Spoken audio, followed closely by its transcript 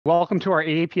Welcome to our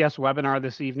AAPS webinar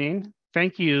this evening.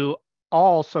 Thank you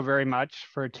all so very much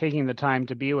for taking the time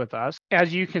to be with us.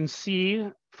 As you can see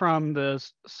from the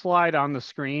slide on the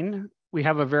screen, we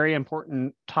have a very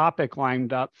important topic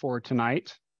lined up for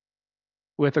tonight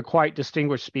with a quite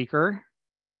distinguished speaker.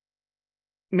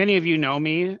 Many of you know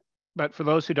me, but for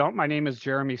those who don't, my name is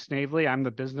Jeremy Snavely. I'm the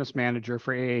business manager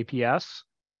for AAPS.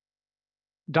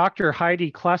 Dr.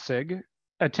 Heidi Klessig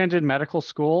attended medical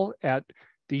school at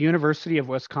the University of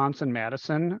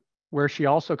Wisconsin-Madison, where she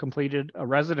also completed a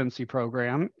residency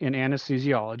program in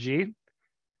anesthesiology.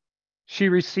 She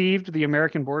received the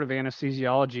American Board of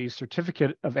Anesthesiology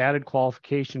Certificate of Added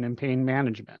Qualification in Pain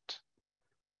Management.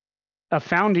 A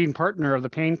founding partner of the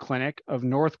Pain Clinic of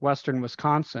Northwestern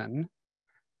Wisconsin,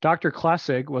 Dr.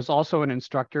 Klessig was also an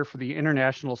instructor for the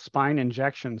International Spine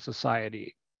Injection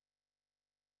Society.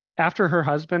 After her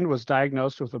husband was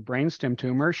diagnosed with a brainstem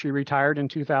tumor, she retired in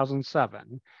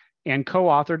 2007 and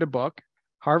co-authored a book,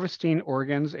 Harvesting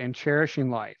Organs and Cherishing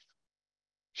Life.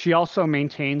 She also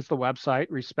maintains the website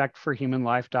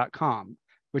respectforhumanlife.com,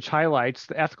 which highlights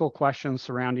the ethical questions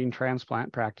surrounding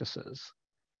transplant practices.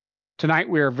 Tonight,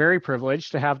 we are very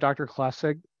privileged to have Dr.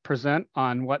 Klessig present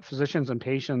on what physicians and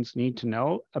patients need to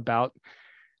know about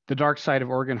the dark side of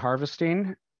organ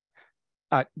harvesting.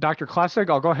 Dr. Klessig,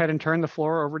 I'll go ahead and turn the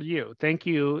floor over to you. Thank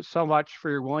you so much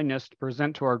for your willingness to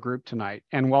present to our group tonight,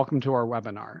 and welcome to our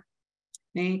webinar.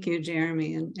 Thank you,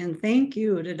 Jeremy, and thank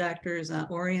you to Drs.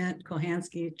 Orient,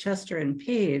 Kohansky, Chester, and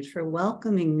Page for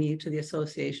welcoming me to the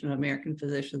Association of American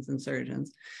Physicians and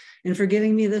Surgeons, and for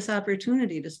giving me this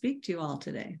opportunity to speak to you all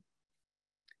today.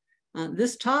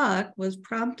 This talk was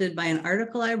prompted by an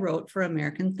article I wrote for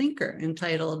American Thinker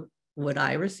entitled, "Would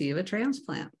I Receive a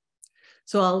Transplant?"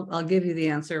 So I'll give you the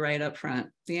answer right up front.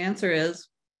 The answer is,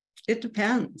 it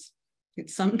depends.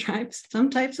 Some types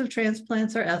of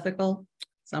transplants are ethical,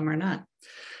 some are not.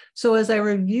 So as I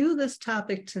review this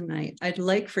topic tonight, I'd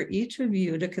like for each of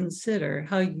you to consider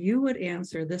how you would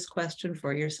answer this question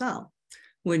for yourself.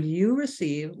 Would you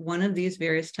receive one of these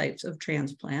various types of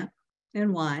transplant,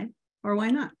 and why or why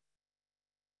not?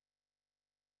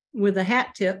 With a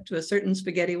hat tip to a certain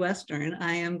spaghetti Western,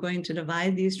 I am going to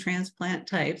divide these transplant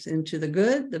types into the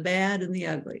good, the bad, and the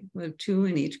ugly, with 2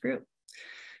 in each group.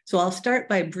 So I'll start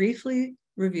by briefly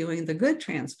reviewing the good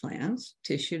transplants,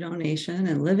 tissue donation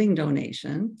and living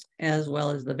donation, as well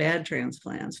as the bad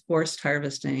transplants, forced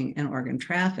harvesting and organ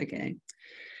trafficking.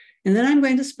 And then I'm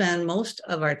going to spend most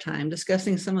of our time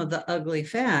discussing some of the ugly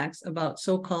facts about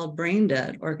so-called brain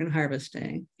dead organ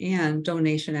harvesting and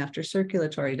donation after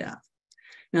circulatory death.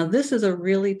 Now, this is a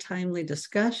really timely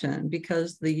discussion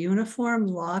because the Uniform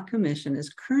Law Commission is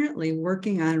currently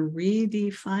working on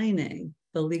redefining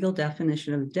the legal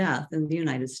definition of death in the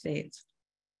United States.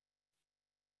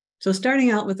 So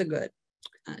starting out with the good,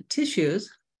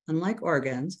 tissues, unlike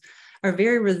organs, are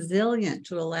very resilient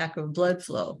to a lack of blood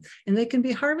flow, and they can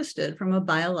be harvested from a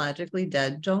biologically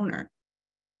dead donor.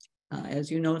 As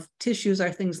you know, tissues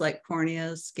are things like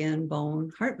corneas, skin,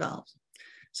 bone, heart valves.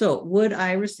 So would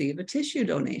I receive a tissue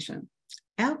donation?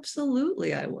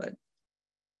 Absolutely, I would.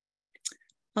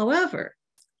 However,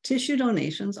 tissue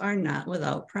donations are not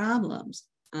without problems.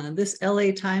 This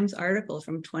LA Times article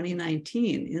from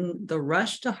 2019, in the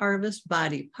rush to harvest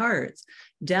body parts,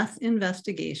 death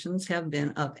investigations have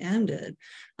been upended.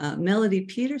 Melody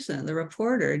Peterson, the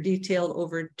reporter, detailed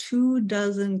over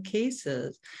 24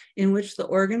 cases in which the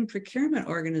Organ Procurement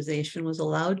Organization was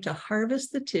allowed to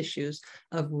harvest the tissues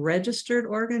of registered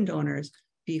organ donors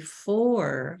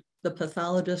before the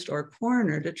pathologist or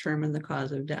coroner determined the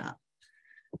cause of death.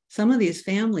 Some of these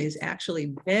families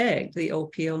actually begged the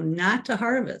OPO not to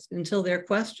harvest until their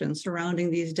questions surrounding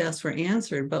these deaths were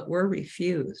answered, but were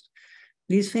refused.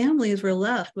 These families were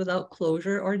left without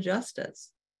closure or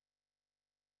justice.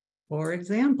 For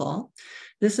example,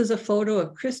 this is a photo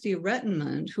of Christy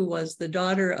Rettenmund, who was the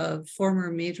daughter of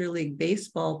former Major League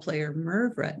Baseball player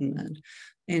Merv Rettenmund,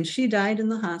 and she died in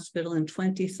the hospital in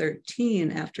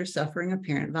 2013 after suffering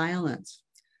apparent violence.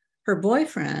 Her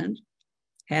boyfriend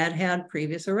had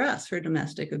previous arrests for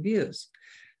domestic abuse.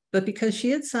 But because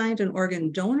she had signed an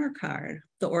organ donor card,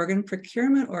 the Organ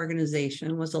Procurement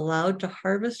Organization was allowed to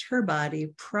harvest her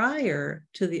body prior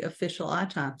to the official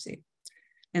autopsy.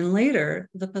 And later,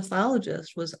 the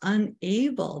pathologist was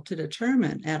unable to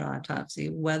determine at autopsy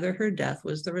whether her death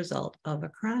was the result of a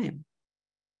crime.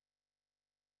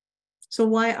 So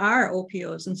why are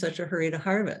OPOs in such a hurry to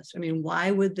harvest? I mean,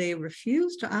 why would they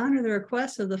refuse to honor the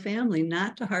request of the family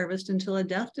not to harvest until a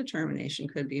death determination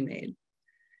could be made?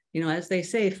 You know, as they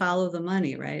say, follow the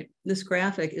money, right? This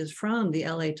graphic is from the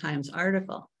LA Times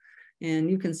article. And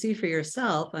you can see for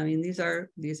yourself, I mean, these are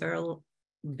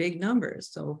big numbers.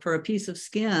 So for a piece of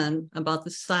skin about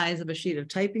the size of a sheet of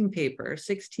typing paper,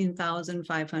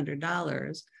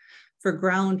 $16,500. For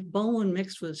ground bone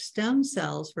mixed with stem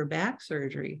cells for back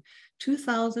surgery,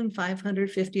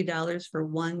 $2,550 for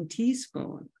 1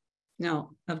 teaspoon.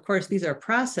 Now, of course, these are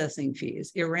processing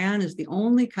fees. Iran is the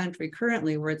only country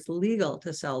currently where it's legal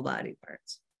to sell body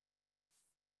parts.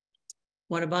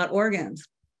 What about organs?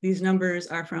 These numbers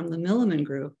are from the Milliman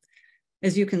Group.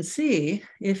 As you can see,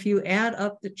 if you add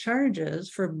up the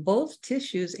charges for both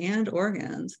tissues and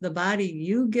organs, the body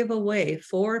you give away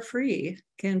for free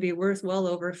can be worth well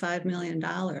over $5 million.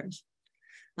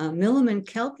 Milliman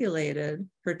calculated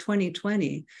for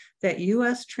 2020 that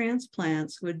US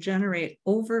transplants would generate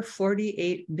over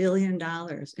 $48 billion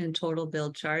in total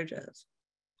billed charges.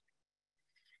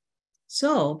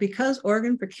 So, because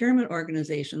organ procurement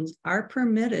organizations are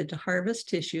permitted to harvest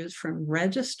tissues from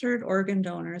registered organ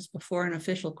donors before an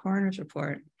official coroner's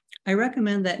report, I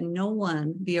recommend that no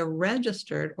one be a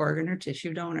registered organ or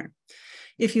tissue donor.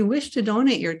 If you wish to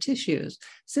donate your tissues,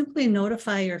 simply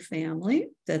notify your family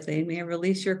that they may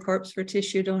release your corpse for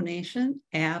tissue donation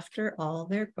after all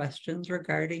their questions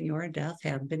regarding your death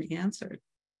have been answered.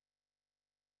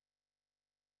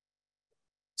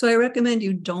 So I recommend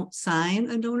you don't sign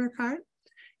a donor card.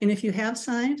 And if you have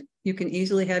signed, you can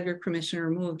easily have your permission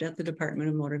removed at the Department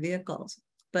of Motor Vehicles.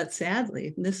 But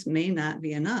sadly, this may not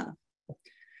be enough.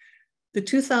 The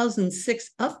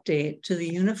 2006 update to the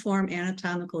Uniform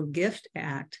Anatomical Gift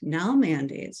Act now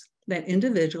mandates that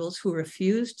individuals who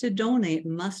refuse to donate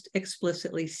must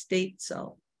explicitly state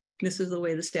so. This is the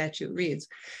way the statute reads.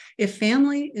 If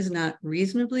family is not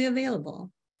reasonably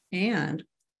available and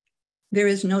there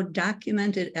is no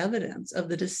documented evidence of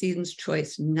the decedent's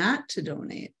choice not to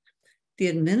donate, the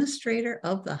administrator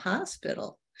of the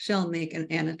hospital shall make an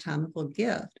anatomical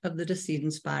gift of the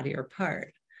decedent's body or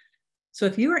part. So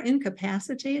if you are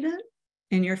incapacitated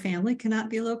and your family cannot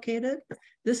be located,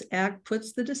 this act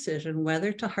puts the decision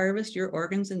whether to harvest your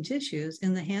organs and tissues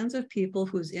in the hands of people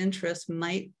whose interests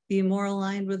might be more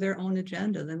aligned with their own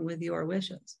agenda than with your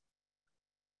wishes.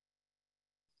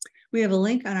 We have a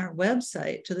link on our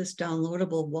website to this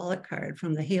downloadable wallet card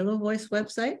from the Halo Voice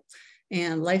website,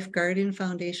 and Life Guardian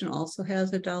Foundation also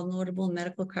has a downloadable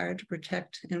medical card to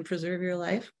protect and preserve your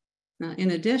life.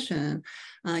 In addition,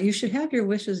 you should have your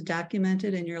wishes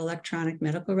documented in your electronic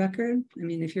medical record. I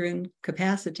mean, if you're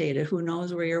incapacitated, who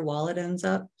knows where your wallet ends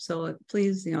up? So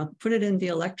please, put it in the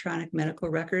electronic medical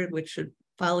record, which should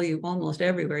follow you almost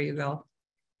everywhere you go.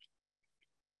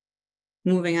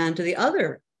 Moving on to the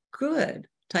other good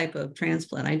type of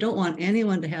transplant. I don't want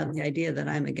anyone to have the idea that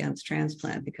I'm against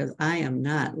transplant, because I am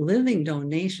not. Living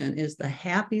donation is the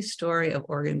happy story of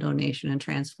organ donation and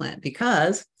transplant,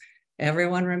 because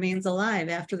everyone remains alive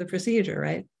after the procedure,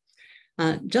 right?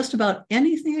 Just about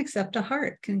anything except a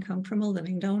heart can come from a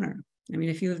living donor. I mean,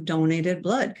 if you have donated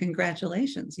blood,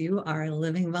 congratulations, you are a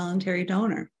living voluntary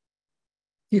donor.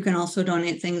 You can also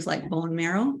donate things like bone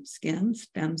marrow, skin,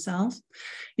 stem cells.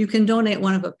 You can donate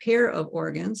one of a pair of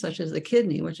organs, such as the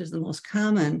kidney, which is the most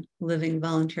common living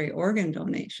voluntary organ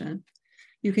donation.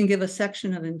 You can give a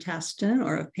section of intestine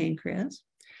or of pancreas.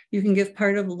 You can give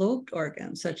part of lobed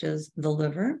organs, such as the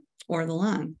liver or the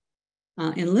lung.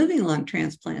 In living lung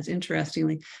transplants,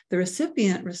 interestingly, the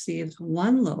recipient receives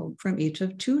 1 lobe from each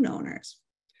of 2 donors.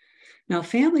 Now,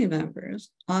 family members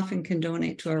often can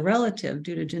donate to a relative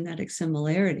due to genetic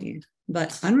similarity,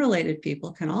 but unrelated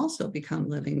people can also become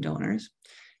living donors.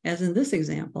 As in this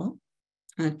example,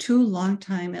 2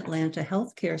 longtime Atlanta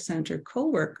Healthcare Center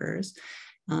co-workers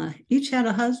each had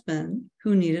a husband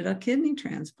who needed a kidney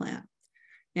transplant.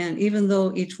 And even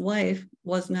though each wife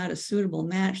was not a suitable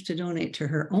match to donate to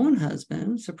her own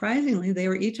husband, surprisingly, they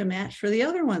were each a match for the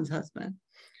other one's husband.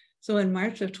 So in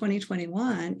March of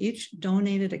 2021, each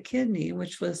donated a kidney,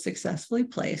 which was successfully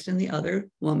placed in the other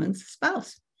woman's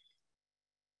spouse.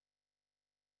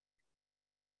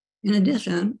 In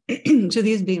addition to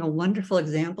these being a wonderful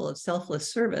example of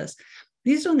selfless service,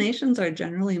 these donations are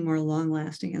generally more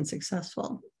long-lasting and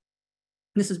successful.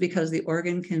 This is because the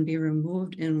organ can be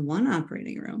removed in one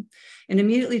operating room and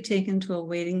immediately taken to a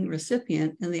waiting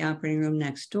recipient in the operating room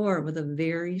next door with a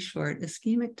very short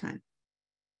ischemic time.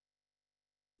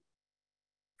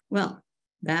 Well,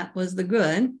 that was the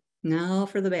good. Now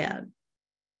for the bad.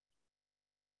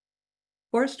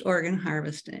 Forced organ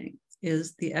harvesting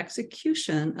is the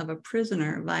execution of a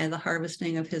prisoner via the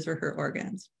harvesting of his or her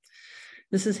organs.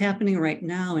 This is happening right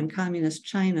now in communist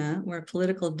China, where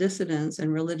political dissidents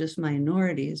and religious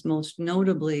minorities, most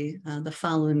notably the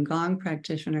Falun Gong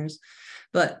practitioners,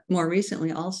 but more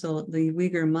recently also the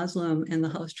Uyghur Muslim and the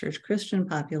house church Christian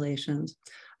populations,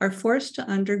 are forced to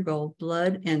undergo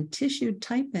blood and tissue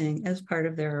typing as part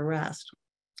of their arrest.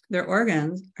 Their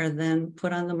organs are then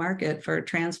put on the market for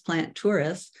transplant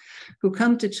tourists who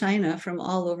come to China from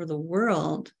all over the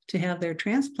world to have their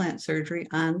transplant surgery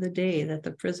on the day that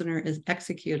the prisoner is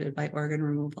executed by organ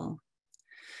removal.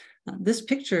 This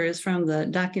picture is from the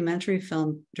documentary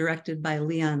film directed by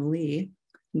Leon Lee.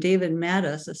 David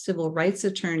Mattis, a civil rights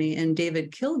attorney, and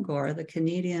David Kilgore, the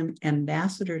Canadian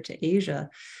ambassador to Asia,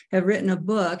 have written a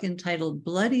book entitled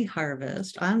Bloody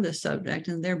Harvest on this subject,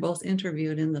 and they're both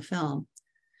interviewed in the film.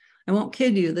 I won't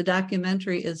kid you, the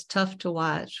documentary is tough to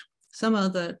watch. Some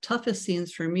of the toughest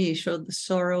scenes for me showed the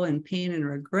sorrow and pain and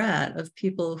regret of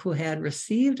people who had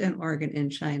received an organ in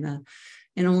China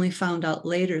and only found out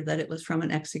later that it was from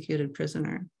an executed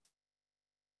prisoner.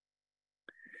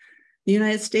 The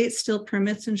United States still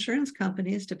permits insurance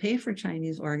companies to pay for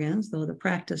Chinese organs, though the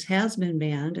practice has been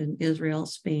banned in Israel,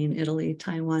 Spain, Italy,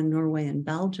 Taiwan, Norway, and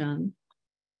Belgium.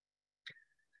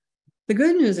 The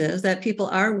good news is that people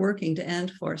are working to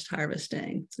end forced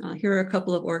harvesting. Here are a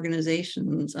couple of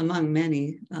organizations, among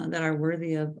many, that are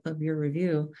worthy of your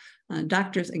review.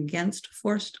 Doctors Against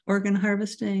Forced Organ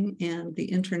Harvesting and the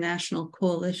International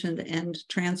Coalition to End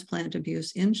Transplant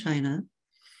Abuse in China.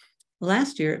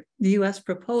 Last year, the US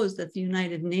proposed that the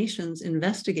United Nations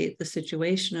investigate the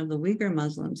situation of the Uyghur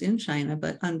Muslims in China,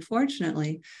 but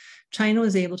unfortunately, China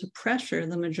was able to pressure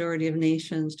the majority of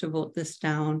nations to vote this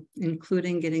down,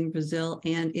 including getting Brazil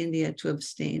and India to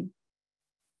abstain.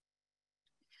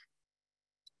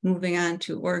 Moving on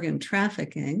to organ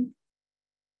trafficking.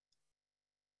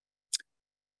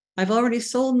 I've already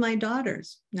sold my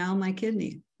daughters, now my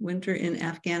kidney, winter in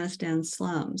Afghanistan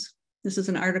slums. This is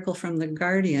an article from The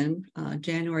Guardian,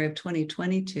 January of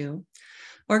 2022.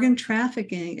 Organ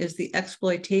trafficking is the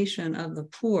exploitation of the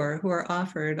poor who are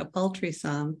offered a paltry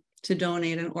sum to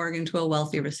donate an organ to a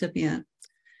wealthy recipient.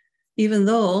 Even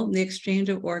though the exchange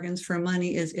of organs for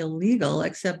money is illegal,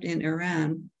 except in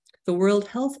Iran, the World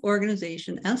Health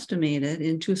Organization estimated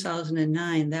in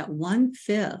 2009 that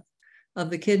 1/5 of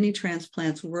the kidney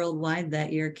transplants worldwide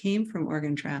that year came from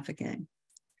organ trafficking.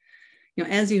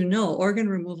 As you know, organ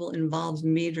removal involves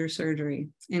major surgery,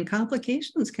 and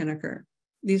complications can occur.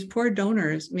 These poor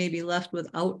donors may be left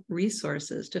without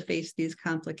resources to face these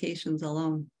complications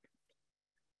alone.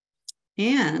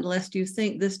 And lest you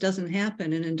think this doesn't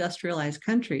happen in industrialized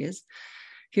countries,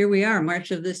 here we are,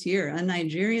 March of this year, a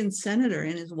Nigerian senator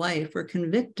and his wife were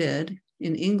convicted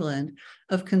in England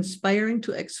of conspiring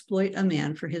to exploit a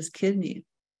man for his kidney.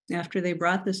 After they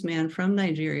brought this man from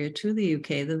Nigeria to the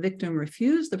UK, the victim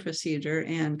refused the procedure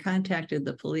and contacted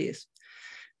the police.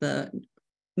 The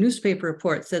newspaper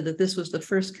report said that this was the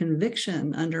first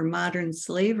conviction under modern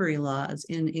slavery laws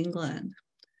in England.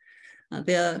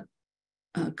 The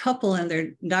couple and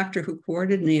their doctor who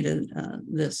coordinated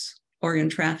this organ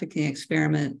trafficking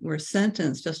experiment were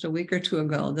sentenced just a week or two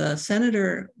ago. The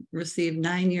senator received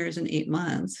 9 years and 8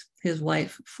 months, his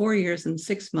wife 4 years and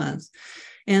 6 months,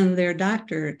 and their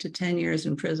doctor to 10 years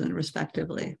in prison,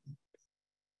 respectively.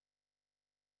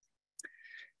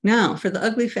 Now, for the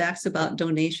ugly facts about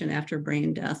donation after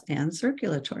brain death and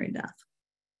circulatory death.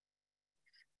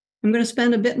 I'm going to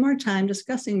spend a bit more time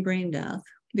discussing brain death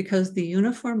because the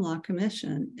Uniform Law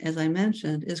Commission, as I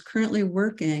mentioned, is currently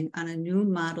working on a new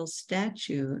model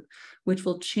statute which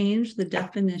will change the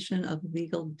definition of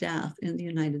legal death in the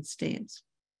United States.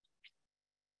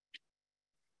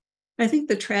 I think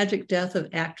the tragic death of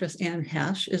actress Anne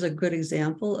Heche is a good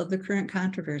example of the current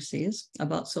controversies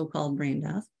about so-called brain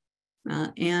death.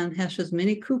 Anne Heche's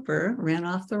Mini Cooper ran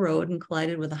off the road and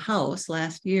collided with a house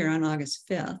last year on August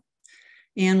 5th.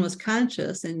 Anne was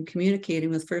conscious and communicating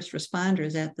with first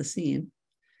responders at the scene.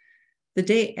 The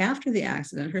day after the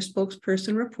accident, her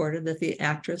spokesperson reported that the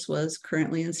actress was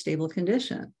currently in stable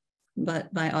condition,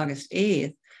 but by August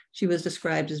 8th, she was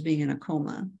described as being in a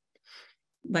coma.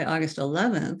 By August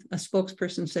 11th, a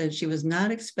spokesperson said she was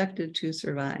not expected to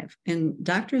survive, and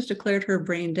doctors declared her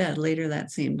brain dead later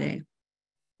that same day.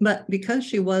 But because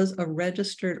she was a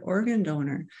registered organ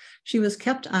donor, she was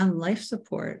kept on life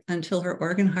support until her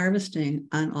organ harvesting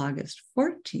on August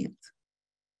 14th.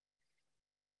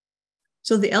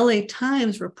 So the LA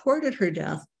Times reported her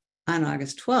death on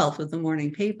August 12th with the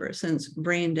morning paper, since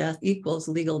brain death equals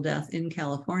legal death in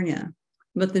California.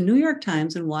 But the New York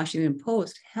Times and Washington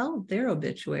Post held their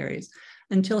obituaries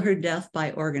until her death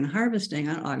by organ harvesting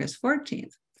on August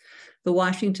 14th. The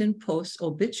Washington Post's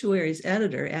obituaries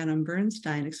editor, Adam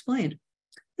Bernstein, explained,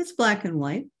 "It's black and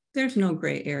white. There's no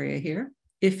gray area here.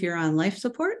 If you're on life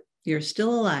support, you're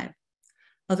still alive.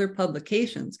 Other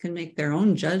publications can make their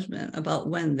own judgment about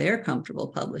when they're comfortable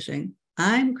publishing.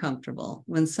 I'm comfortable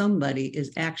when somebody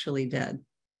is actually dead."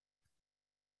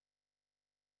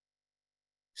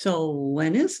 So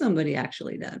when is somebody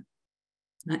actually dead?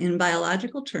 In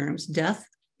biological terms, death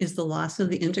is the loss of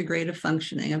the integrative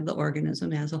functioning of the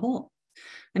organism as a whole.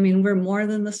 I mean, we're more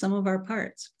than the sum of our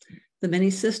parts. The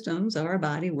many systems of our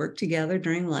body work together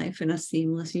during life in a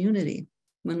seamless unity.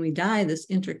 When we die, this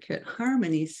intricate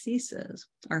harmony ceases.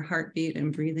 Our heartbeat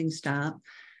and breathing stop.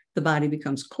 The body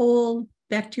becomes cold.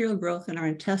 Bacterial growth in our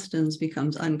intestines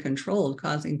becomes uncontrolled,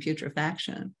 causing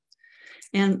putrefaction.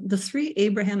 And the three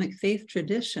Abrahamic faith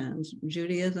traditions,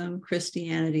 Judaism,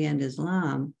 Christianity, and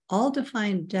Islam, all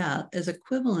define death as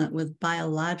equivalent with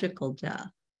biological death.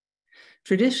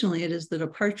 Traditionally, it is the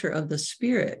departure of the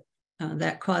spirit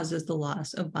that causes the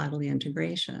loss of bodily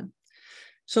integration.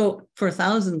 So for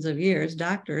thousands of years,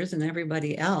 doctors and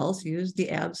everybody else used the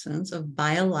absence of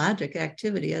biologic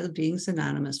activity as being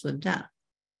synonymous with death.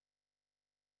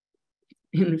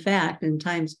 In fact, in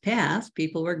times past,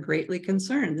 people were greatly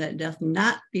concerned that death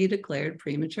not be declared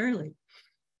prematurely.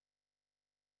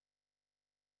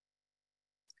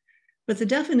 But the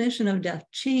definition of death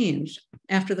changed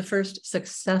after the first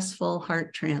successful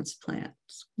heart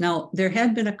transplants. Now, there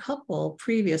had been a couple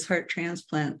previous heart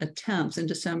transplant attempts in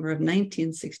December of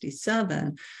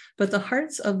 1967, but the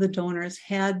hearts of the donors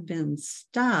had been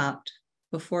stopped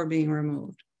before being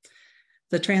removed.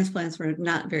 The transplants were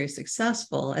not very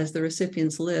successful as the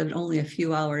recipients lived only a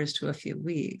few hours to a few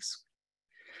weeks.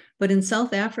 But in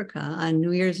South Africa, on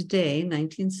New Year's Day,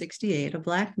 1968, a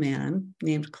Black man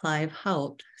named Clive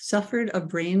Haupt suffered a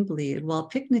brain bleed while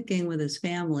picnicking with his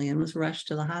family and was rushed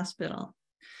to the hospital.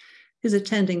 His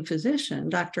attending physician,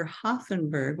 Dr.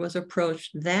 Hoffenberg, was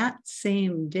approached that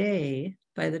same day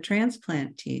by the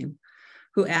transplant team,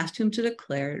 who asked him to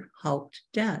declare Haupt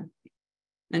dead.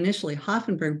 Initially,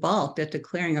 Hoffenberg balked at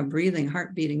declaring a breathing,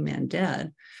 heart-beating man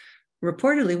dead.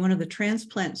 Reportedly, one of the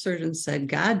transplant surgeons said,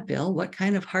 "God, Bill, what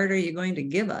kind of heart are you going to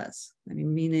give us?" I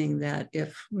mean, meaning that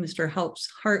if Mr. Haupt's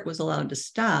heart was allowed to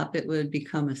stop, it would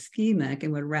become ischemic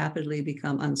and would rapidly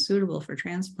become unsuitable for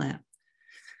transplant.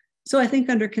 So I think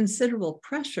under considerable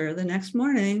pressure, the next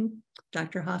morning,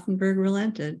 Dr. Hoffenberg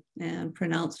relented and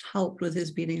pronounced Haupt with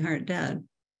his beating heart dead.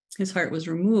 His heart was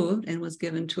removed and was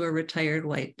given to a retired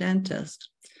white dentist.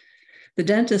 The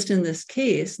dentist in this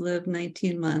case lived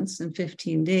 19 months and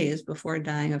 15 days before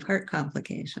dying of heart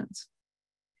complications.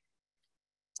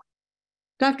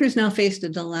 Doctors now faced a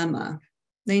dilemma.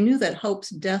 They knew that Haupt's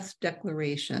death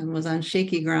declaration was on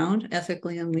shaky ground,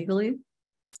 ethically and legally,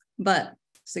 but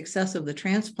success of the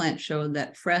transplant showed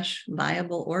that fresh,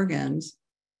 viable organs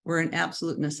were an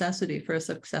absolute necessity for a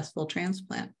successful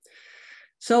transplant.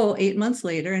 So 8 months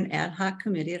later, an ad hoc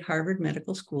committee at Harvard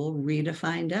Medical School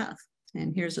redefined death.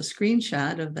 And here's a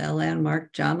screenshot of the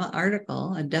landmark JAMA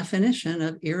article, a definition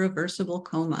of irreversible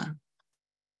coma.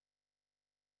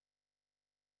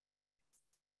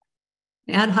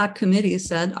 The ad hoc committee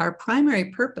said, our primary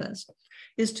purpose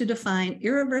is to define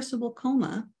irreversible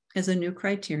coma as a new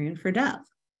criterion for death.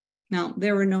 Now,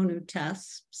 there were no new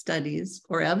tests, studies,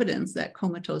 or evidence that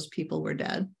comatose people were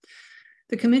dead.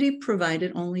 The committee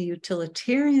provided only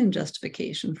utilitarian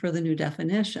justification for the new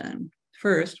definition.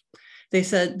 First, they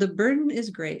said the burden is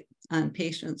great on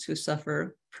patients who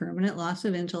suffer permanent loss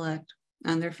of intellect,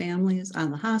 on their families,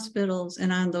 on the hospitals,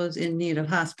 and on those in need of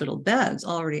hospital beds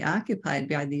already occupied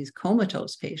by these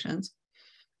comatose patients.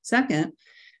 Second,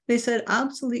 they said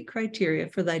obsolete criteria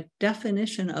for the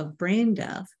definition of brain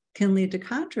death can lead to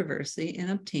controversy in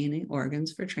obtaining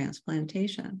organs for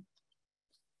transplantation.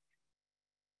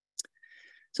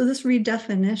 So this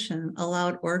redefinition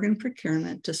allowed organ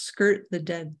procurement to skirt the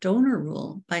dead donor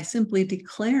rule by simply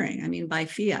declaring, by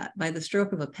fiat, by the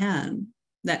stroke of a pen,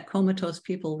 that comatose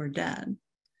people were dead.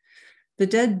 The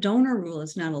dead donor rule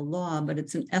is not a law, but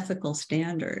it's an ethical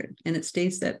standard, and it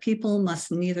states that people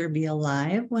must neither be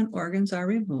alive when organs are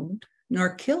removed,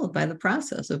 nor killed by the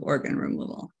process of organ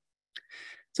removal.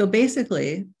 So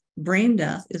basically, brain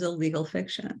death is a legal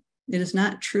fiction. It is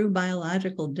not true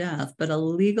biological death, but a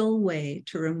legal way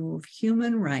to remove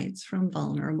human rights from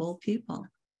vulnerable people.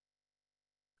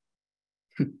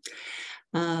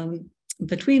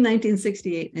 Between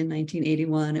 1968 and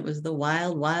 1981, it was the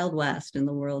wild, wild west in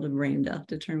the world of brain death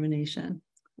determination.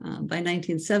 By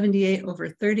 1978, over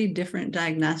 30 different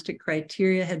diagnostic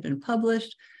criteria had been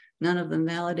published, none of them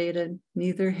validated,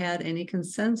 neither had any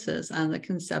consensus on the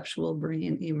conceptual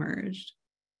brain emerged.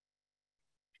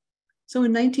 So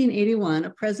in 1981, a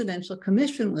presidential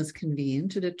commission was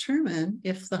convened to determine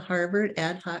if the Harvard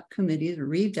ad hoc committee's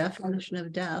redefinition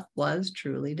of death was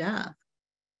truly death.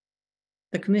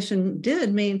 The commission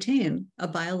did maintain a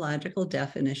biological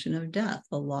definition of death,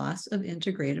 the loss of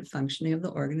integrated functioning of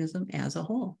the organism as a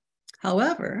whole.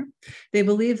 However, they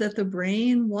believed that the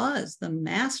brain was the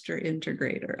master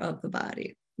integrator of the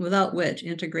body, without which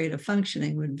integrative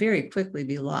functioning would very quickly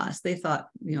be lost. They thought,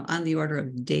 on the order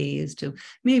of days to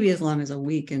maybe as long as a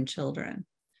week in children.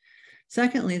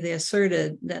 Secondly, they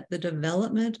asserted that the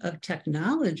development of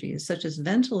technologies such as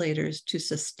ventilators to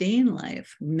sustain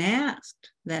life masked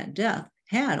that death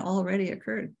had already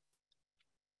occurred.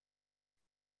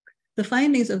 The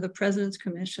findings of the President's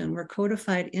Commission were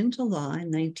codified into law in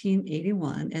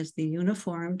 1981 as the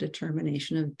Uniform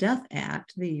Determination of Death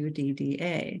Act, the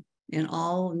UDDA. And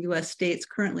all U.S. states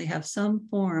currently have some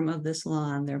form of this law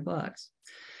on their books.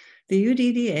 The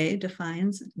UDDA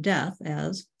defines death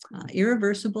as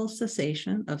irreversible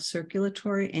cessation of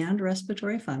circulatory and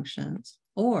respiratory functions,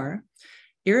 or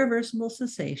irreversible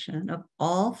cessation of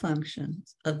all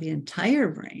functions of the entire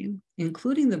brain,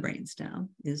 including the brainstem,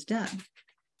 is death.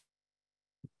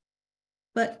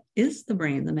 But is the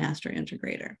brain the master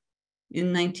integrator?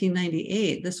 In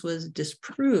 1998, this was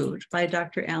disproved by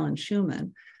Dr. Alan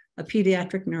Schumann, a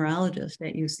pediatric neurologist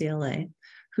at UCLA,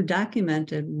 who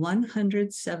documented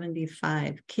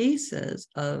 175 cases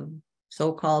of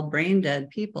so-called brain dead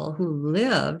people who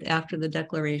lived after the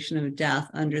declaration of death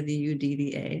under the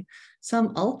UDDA,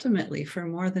 some ultimately for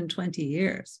more than 20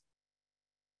 years.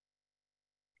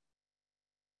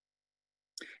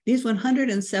 These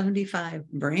 175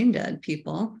 brain dead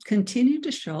people continued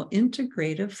to show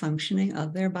integrative functioning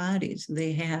of their bodies.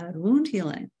 They had wound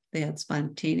healing. They had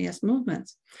spontaneous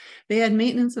movements. They had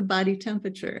maintenance of body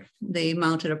temperature. They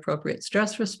mounted appropriate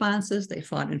stress responses. They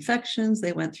fought infections.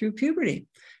 They went through puberty.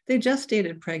 They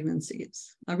gestated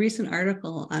pregnancies. A recent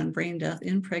article on brain death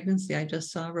in pregnancy I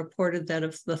just saw reported that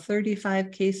of the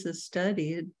 35 cases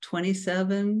studied,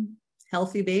 27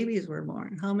 healthy babies were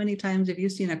born. How many times have you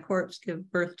seen a corpse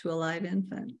give birth to a live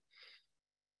infant?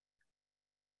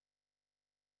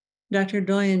 Dr.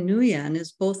 Doyen Nguyen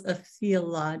is both a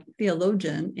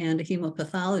theologian and a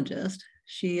hemopathologist.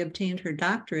 She obtained her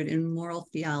doctorate in moral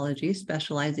theology,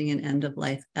 specializing in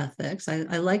end-of-life ethics.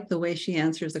 I like the way she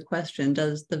answers the question,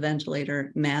 does the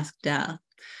ventilator mask death?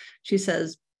 She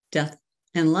says, death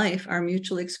and life are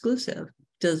mutually exclusive.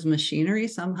 Does machinery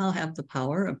somehow have the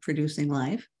power of producing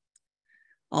life?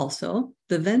 Also,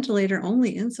 the ventilator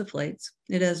only insufflates.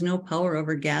 It has no power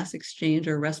over gas exchange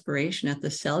or respiration at the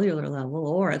cellular level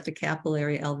or at the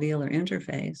capillary alveolar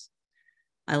interface.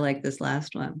 I like this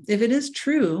last one. If it is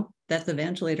true that the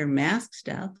ventilator masks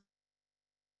death,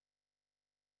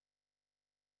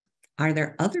 are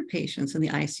there other patients in the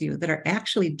ICU that are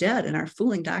actually dead and are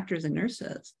fooling doctors and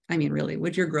nurses? I mean, really,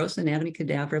 would your gross anatomy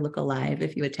cadaver look alive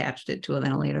if you attached it to a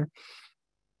ventilator?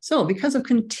 So because of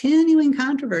continuing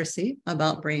controversy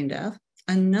about brain death,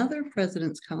 another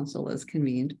President's Council was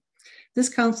convened. This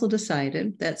council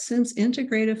decided that since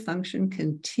integrative function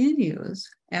continues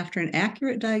after an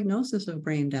accurate diagnosis of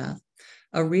brain death,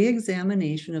 a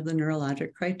re-examination of the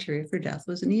neurologic criteria for death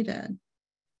was needed.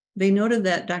 They noted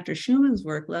that Dr. Schumann's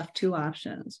work left two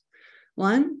options.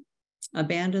 One,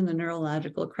 abandon the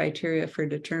neurological criteria for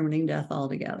determining death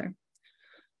altogether.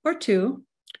 Or two,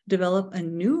 develop a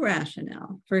new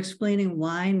rationale for explaining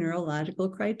why neurological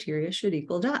criteria should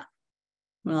equal death.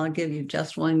 Well, I'll give you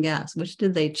just one guess. Which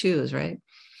did they choose, right?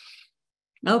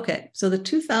 Okay, so the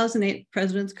 2008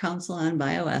 President's Council on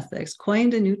Bioethics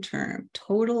coined a new term,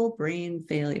 total brain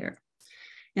failure.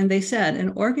 And they said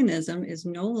an organism is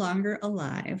no longer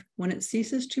alive when it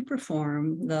ceases to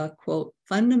perform the, quote,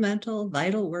 fundamental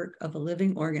vital work of a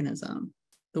living organism,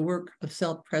 the work of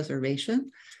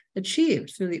self-preservation,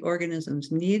 achieved through the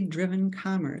organism's need-driven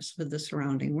commerce with the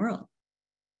surrounding world.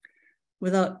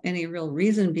 Without any real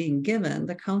reason being given,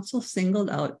 the council singled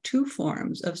out two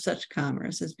forms of such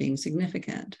commerce as being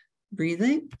significant: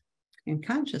 breathing and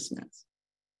consciousness.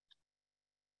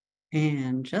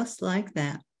 And just like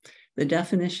that, the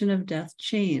definition of death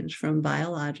changed from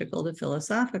biological to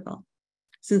philosophical.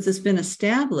 Since it's been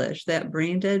established that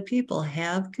brain-dead people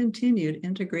have continued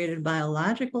integrated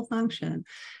biological function,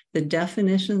 the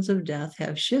definitions of death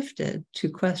have shifted to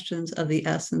questions of the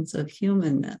essence of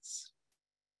humanness.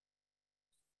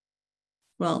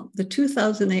 Well, the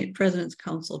 2008 President's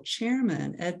Council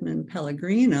chairman, Edmund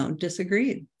Pellegrino,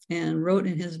 disagreed and wrote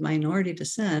in his minority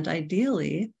dissent,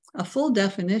 ideally, a full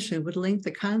definition would link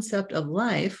the concept of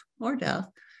life or death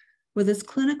with its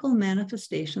clinical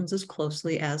manifestations as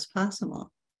closely as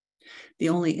possible. The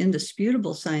only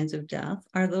indisputable signs of death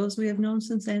are those we have known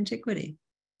since antiquity.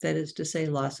 That is to say,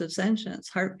 loss of sentience,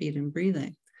 heartbeat and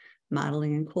breathing,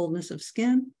 mottling and coldness of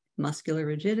skin, muscular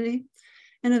rigidity,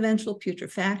 and eventual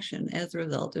putrefaction as a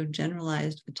result of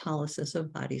generalized autolysis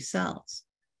of body cells.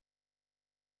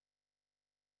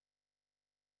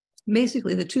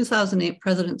 Basically, the 2008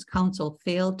 President's Council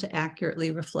failed to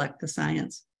accurately reflect the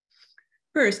science.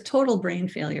 First, total brain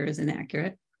failure is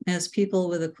inaccurate, as people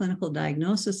with a clinical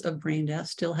diagnosis of brain death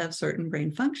still have certain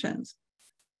brain functions.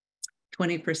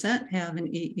 20% have an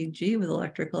EEG with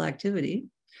electrical activity.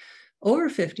 Over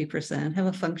 50% have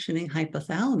a functioning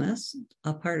hypothalamus,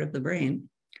 a part of the brain.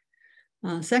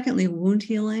 Secondly, wound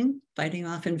healing, fighting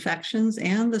off infections,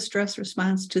 and the stress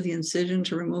response to the incision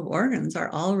to remove organs are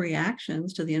all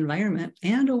reactions to the environment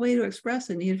and a way to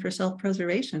express a need for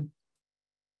self-preservation.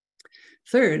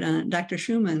 Third, Dr.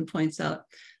 Schumann points out,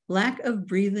 lack of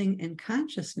breathing and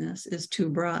consciousness is too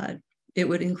broad. It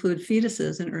would include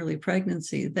fetuses in early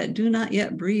pregnancy that do not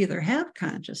yet breathe or have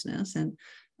consciousness. And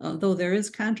although there is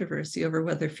controversy over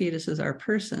whether fetuses are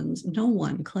persons, no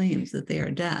one claims that they are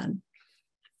dead.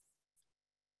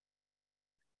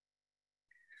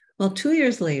 Well, 2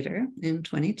 years later, in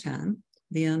 2010,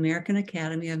 the American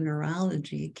Academy of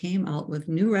Neurology came out with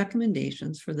new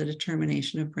recommendations for the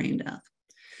determination of brain death.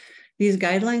 These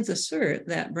guidelines assert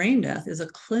that brain death is a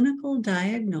clinical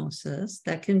diagnosis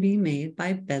that can be made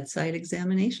by bedside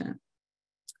examination.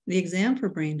 The exam for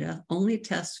brain death only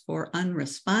tests for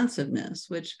unresponsiveness,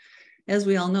 which, as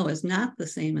we all know, is not the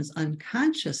same as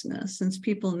unconsciousness, since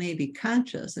people may be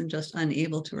conscious and just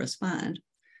unable to respond.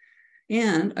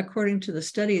 And according to the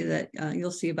study that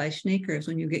you'll see by Schnakers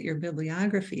when you get your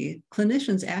bibliography,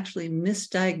 clinicians actually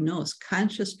misdiagnose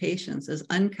conscious patients as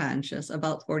unconscious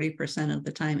about 40% of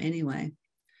the time anyway.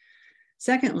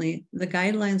 Secondly, the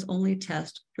guidelines only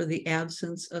test for the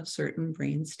absence of certain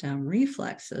brainstem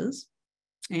reflexes,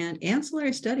 and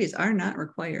ancillary studies are not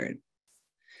required.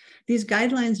 These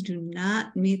guidelines do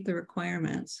not meet the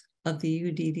requirements of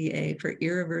the UDDA for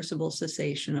irreversible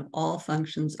cessation of all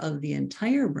functions of the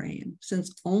entire brain,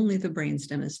 since only the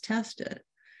brainstem is tested.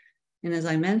 And as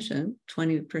I mentioned,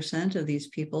 20% of these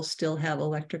people still have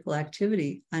electrical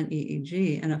activity on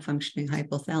EEG, and a functioning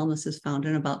hypothalamus is found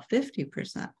in about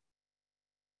 50%.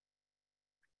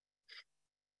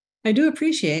 I do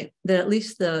appreciate that at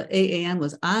least the AAN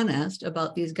was honest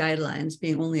about these guidelines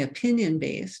being only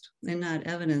opinion-based and not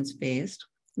evidence-based.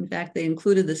 In fact, they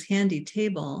included this handy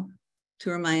table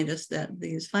to remind us that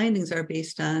these findings are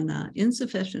based on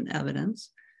insufficient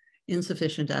evidence,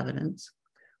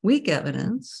 weak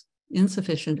evidence,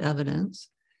 insufficient evidence,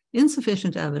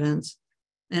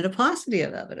 and a paucity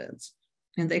of evidence.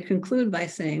 And they conclude by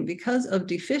saying, because of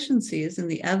deficiencies in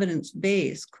the evidence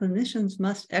base, clinicians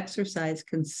must exercise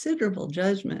considerable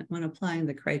judgment when applying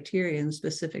the criteria in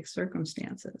specific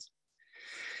circumstances.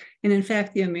 And in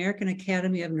fact, the American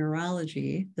Academy of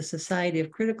Neurology, the Society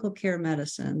of Critical Care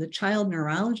Medicine, the Child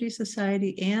Neurology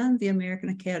Society, and the American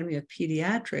Academy of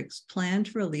Pediatrics plan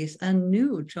to release a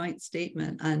new joint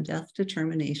statement on death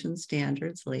determination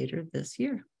standards later this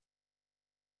year.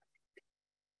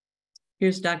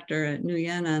 Here's Dr.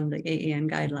 Nguyen on the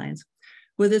AAN guidelines.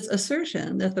 With its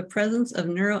assertion that the presence of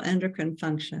neuroendocrine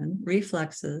function,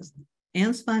 reflexes,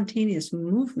 and spontaneous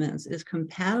movements is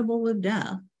compatible with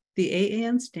death, the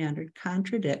AAN standard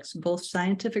contradicts both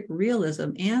scientific realism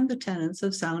and the tenets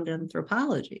of sound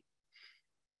anthropology.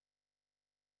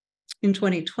 In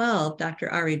 2012,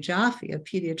 Dr. Ari Jaffe, a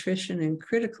pediatrician and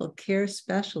critical care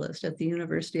specialist at the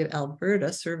University of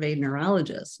Alberta, surveyed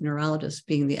neurologists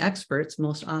being the experts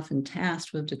most often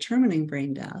tasked with determining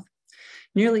brain death.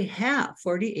 Nearly half,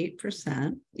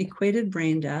 48%, equated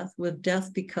brain death with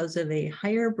death because of a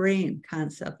higher brain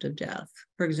concept of death.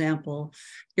 For example,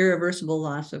 irreversible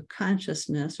loss of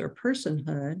consciousness or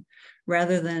personhood,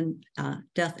 rather than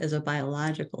death as a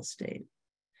biological state.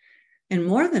 And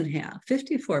more than half,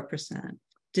 54%,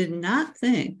 did not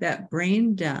think that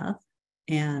brain death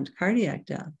and cardiac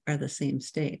death are the same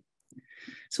state.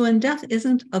 So when death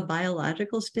isn't a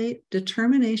biological state,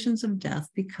 determinations of death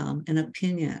become an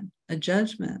opinion, a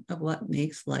judgment of what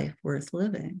makes life worth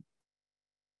living.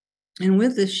 And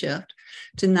with this shift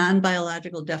to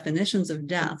non-biological definitions of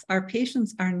death, our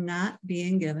patients are not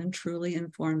being given truly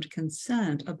informed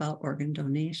consent about organ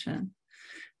donation.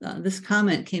 This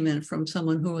comment came in from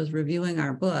someone who was reviewing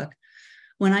our book.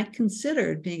 When I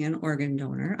considered being an organ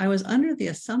donor, I was under the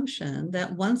assumption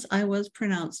that once I was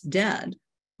pronounced dead,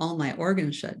 all my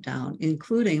organs shut down,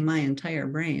 including my entire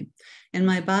brain, and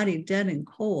my body dead and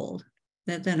cold,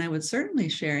 that then I would certainly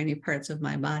share any parts of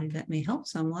my body that may help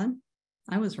someone.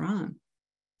 I was wrong.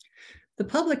 The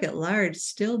public at large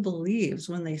still believes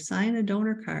when they sign a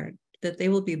donor card that they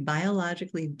will be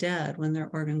biologically dead when their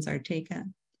organs are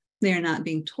taken. They are not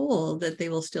being told that they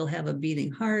will still have a beating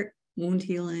heart, wound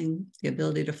healing, the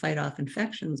ability to fight off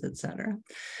infections, etc.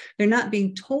 They're not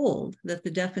being told that the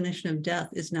definition of death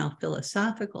is now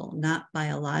philosophical, not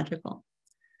biological.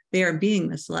 They are being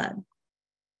misled.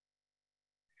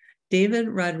 David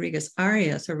Rodriguez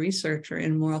Arias, a researcher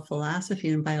in moral philosophy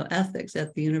and bioethics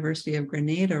at the University of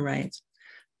Granada, writes,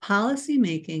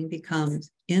 policymaking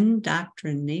becomes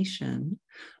indoctrination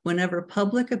whenever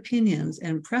public opinions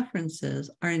and preferences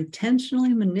are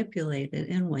intentionally manipulated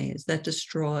in ways that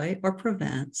destroy or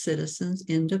prevent citizens'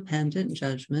 independent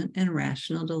judgment and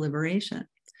rational deliberation.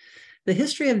 The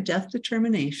history of death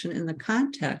determination in the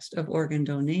context of organ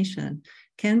donation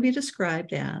can be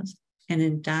described as an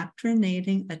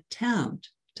indoctrinating attempt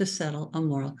to settle a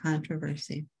moral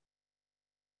controversy.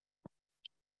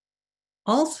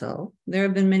 Also, there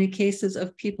have been many cases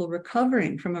of people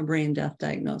recovering from a brain death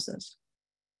diagnosis.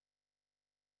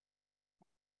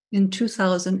 In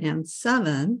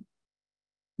 2007,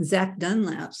 Zach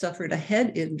Dunlap suffered a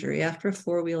head injury after a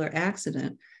four-wheeler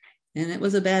accident, and it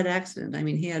was a bad accident. I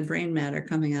mean, he had brain matter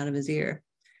coming out of his ear,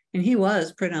 and he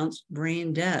was pronounced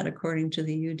brain dead according to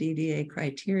the UDDA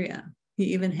criteria.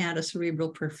 He even had a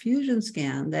cerebral perfusion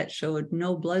scan that showed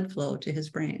no blood flow to his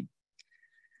brain.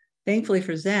 Thankfully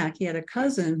for Zach, he had a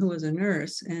cousin who was a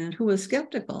nurse and who was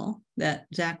skeptical that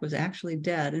Zach was actually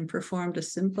dead and performed a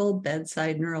simple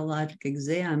bedside neurologic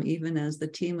exam even as the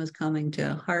team was coming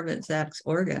to harvest Zach's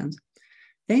organs.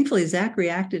 Thankfully, Zach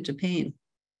reacted to pain.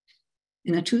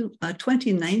 In a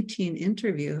 2019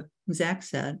 interview, Zach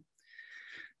said,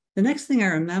 "The next thing I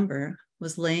remember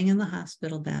was laying in the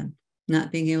hospital bed,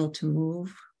 not being able to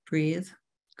move, breathe,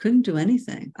 couldn't do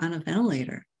anything on a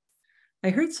ventilator. I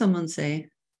heard someone say,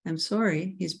 'I'm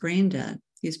sorry, he's brain dead.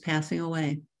 He's passing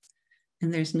away.'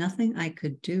 And there's nothing I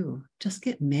could do, just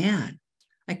get mad.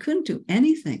 I couldn't do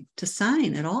anything to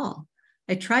sign at all.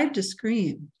 I tried to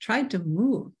scream, tried to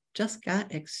move, just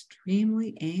got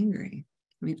extremely angry."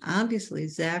 I mean, obviously,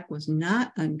 Zach was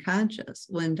not unconscious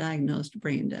when diagnosed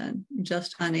brain dead,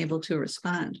 just unable to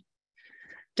respond.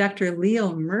 Dr.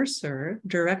 Leo Mercer,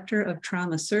 Director of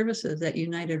Trauma Services at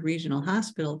United Regional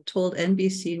Hospital, told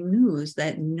NBC News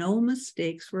that no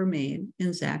mistakes were made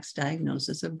in Zach's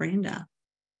diagnosis of brain death.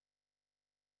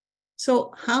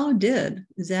 So how did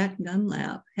Zach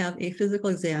Dunlap have a physical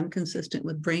exam consistent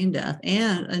with brain death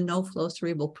and a no-flow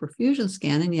cerebral perfusion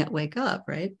scan and yet wake up,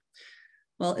 right?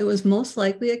 Well, it was most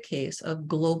likely a case of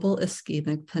global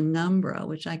ischemic penumbra,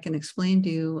 which I can explain to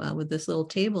you with this little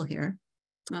table here.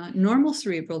 Normal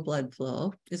cerebral blood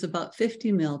flow is about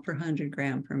 50 mil per 100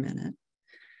 gram per minute.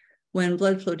 When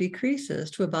blood flow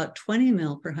decreases to about 20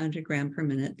 mil per 100 gram per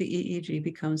minute, the EEG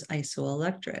becomes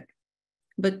isoelectric.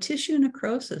 But tissue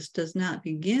necrosis does not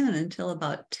begin until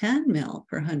about 10 mil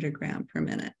per 100 gram per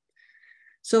minute.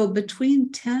 So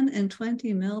between 10 and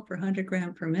 20 mil per 100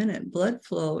 gram per minute, blood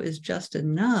flow is just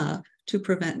enough to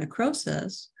prevent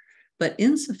necrosis, but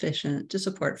insufficient to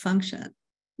support function.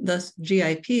 Thus,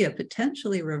 GIP, a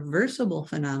potentially reversible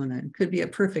phenomenon, could be a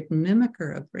perfect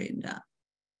mimicker of brain death.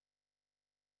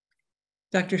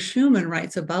 Dr. Schumann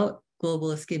writes about global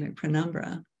ischemic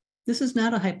penumbra. This is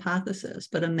not a hypothesis,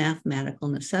 but a mathematical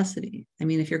necessity. I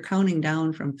mean, if you're counting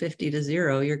down from 50 to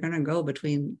 0, you're going to go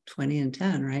between 20 and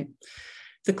 10, right?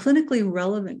 The clinically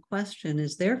relevant question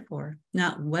is therefore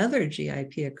not whether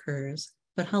GIP occurs,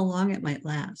 but how long it might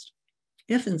last.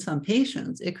 If in some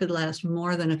patients it could last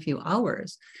more than a few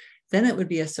hours, then it would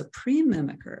be a supreme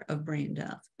mimicker of brain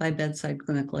death by bedside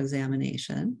clinical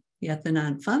examination, yet the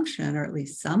non-function, or at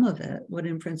least some of it, would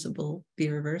in principle be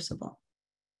reversible.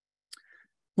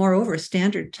 Moreover,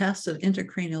 standard tests of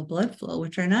intracranial blood flow,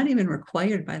 which are not even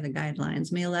required by the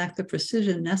guidelines, may lack the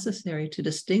precision necessary to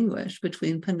distinguish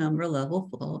between penumbra level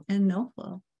flow and no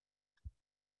flow.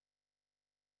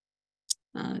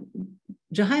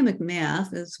 Jahai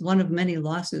McMath is one of many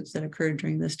lawsuits that occurred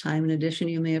during this time. In addition,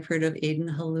 you may have heard of Aiden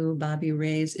Halou, Bobby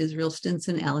Reyes, Israel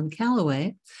Stinson, Alan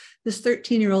Calloway. This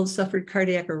 13-year-old suffered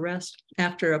cardiac arrest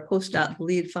after a post-op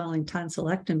bleed following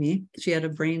tonsillectomy. She had a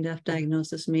brain death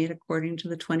diagnosis made according to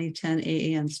the 2010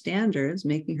 AAN standards,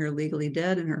 making her legally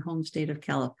dead in her home state of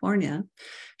California.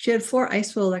 She had 4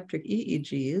 isoelectric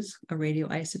EEGs, a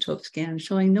radioisotope scan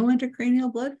showing no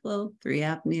intracranial blood flow, 3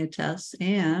 apnea tests,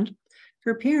 and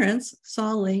her parents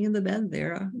saw laying in the bed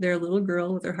there, their little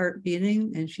girl with her heart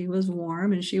beating, and she was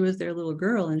warm, and she was their little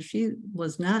girl, and she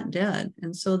was not dead.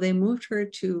 And so they moved her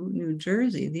to New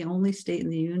Jersey, the only state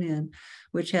in the union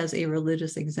which has a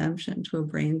religious exemption to a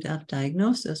brain death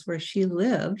diagnosis, where she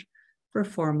lived for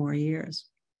 4 more years.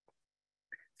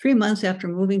 3 months after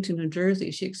moving to New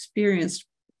Jersey, she experienced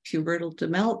pubertal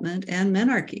development and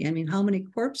menarche. I mean, how many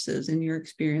corpses in your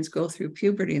experience go through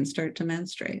puberty and start to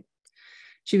menstruate?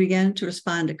 She began to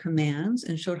respond to commands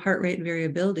and showed heart rate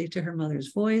variability to her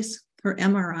mother's voice. Her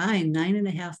MRI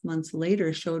 9.5 months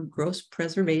later showed gross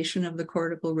preservation of the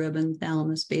cortical ribbon,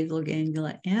 thalamus, basal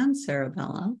ganglia, and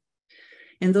cerebellum.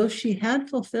 And though she had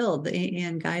fulfilled the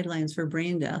AAN guidelines for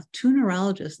brain death, 2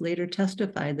 neurologists later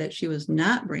testified that she was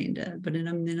not brain dead, but in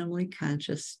a minimally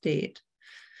conscious state.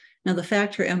 Now, the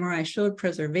fact her MRI showed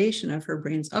preservation of her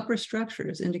brain's upper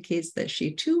structures indicates that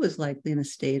she too was likely in a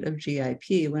state of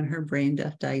GIP when her brain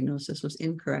death diagnosis was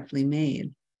incorrectly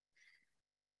made.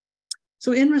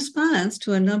 So in response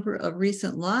to a number of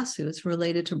recent lawsuits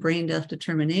related to brain death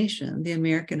determination, the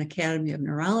American Academy of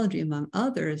Neurology, among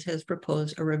others, has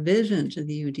proposed a revision to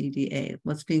the UDDA,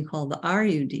 what's being called the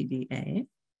RUDDA.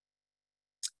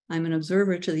 I'm an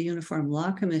observer to the Uniform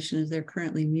Law Commission as they're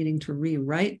currently meeting to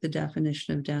rewrite the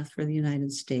definition of death for the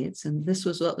United States. And this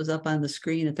was what was up on the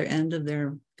screen at the end of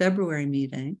their February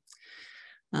meeting.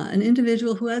 An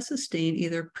individual who has sustained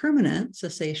either permanent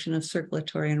cessation of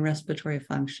circulatory and respiratory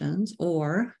functions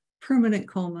or permanent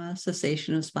coma,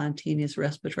 cessation of spontaneous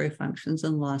respiratory functions,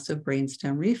 and loss of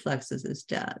brainstem reflexes is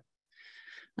dead.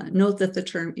 Note that the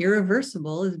term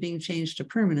irreversible is being changed to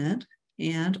permanent,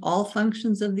 and all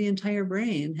functions of the entire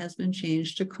brain has been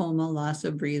changed to coma, loss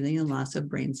of breathing, and loss of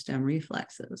brainstem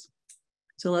reflexes.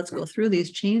 So let's go through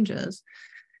these changes.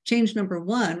 Change number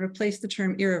 1, replace the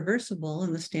term irreversible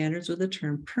in the standards with the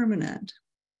term permanent.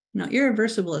 Now,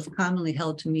 irreversible is commonly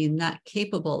held to mean not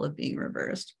capable of being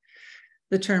reversed.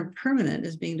 The term permanent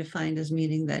is being defined as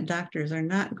meaning that doctors are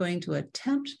not going to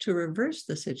attempt to reverse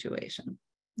the situation.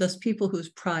 Thus, people whose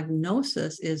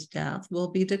prognosis is death will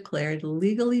be declared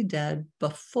legally dead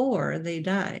before they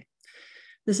die.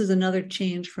 This is another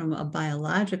change from a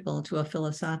biological to a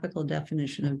philosophical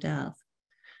definition of death.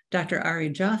 Dr.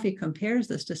 Ari Jaffe compares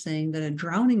this to saying that a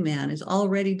drowning man is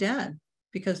already dead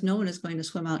because no one is going to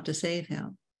swim out to save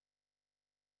him.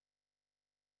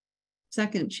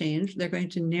 Second change, they're going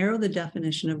to narrow the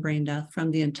definition of brain death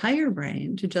from the entire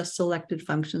brain to just selected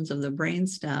functions of the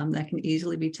brainstem that can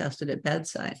easily be tested at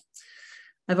bedside.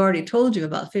 I've already told you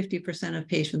about 50% of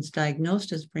patients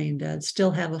diagnosed as brain dead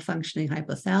still have a functioning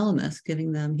hypothalamus,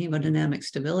 giving them hemodynamic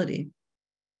stability.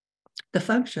 The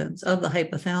functions of the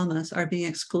hypothalamus are being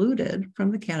excluded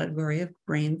from the category of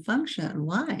brain function.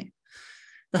 Why?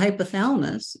 The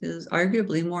hypothalamus is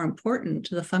arguably more important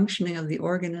to the functioning of the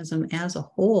organism as a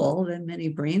whole than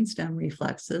many brainstem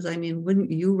reflexes. I mean,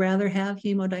 wouldn't you rather have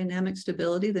hemodynamic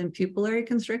stability than pupillary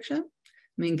constriction?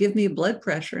 I mean, give me blood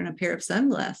pressure and a pair of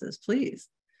sunglasses, please.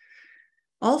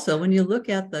 Also, when you look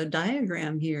at the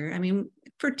diagram here, I mean,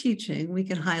 for teaching, we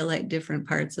can highlight different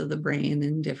parts of the brain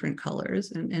in different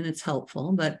colors, and it's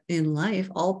helpful. But in life,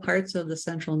 all parts of the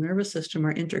central nervous system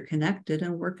are interconnected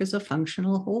and work as a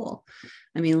functional whole.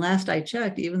 I mean, last I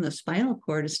checked, even the spinal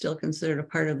cord is still considered a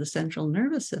part of the central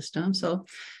nervous system. So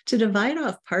to divide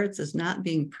off parts as not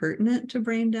being pertinent to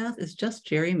brain death is just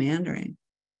gerrymandering.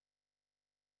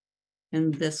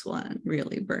 And this one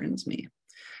really burns me.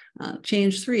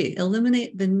 Change 3,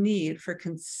 eliminate the need for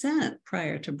consent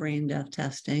prior to brain death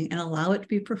testing and allow it to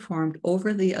be performed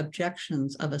over the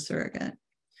objections of a surrogate.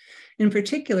 In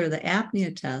particular, the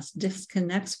apnea test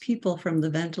disconnects people from the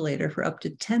ventilator for up to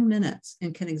 10 minutes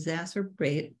and can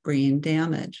exacerbate brain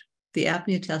damage. The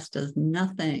apnea test does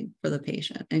nothing for the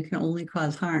patient and can only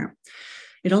cause harm.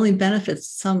 It only benefits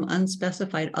some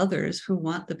unspecified others who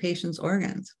want the patient's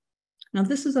organs. Now,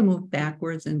 this is a move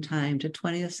backwards in time to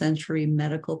 20th century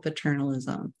medical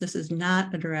paternalism. This is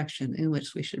not a direction in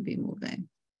which we should be moving.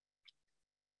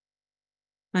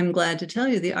 I'm glad to tell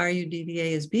you the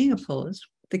RUDDA is being opposed.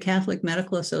 The Catholic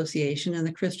Medical Association and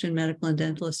the Christian Medical and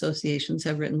Dental Associations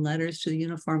have written letters to the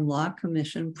Uniform Law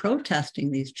Commission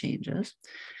protesting these changes.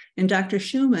 And Dr.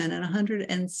 Schumann and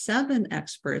 107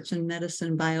 experts in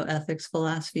medicine, bioethics,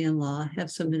 philosophy, and law have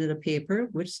submitted a paper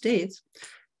which states,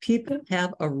 people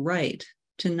have a right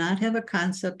to not have a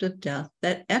concept of death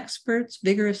that experts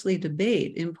vigorously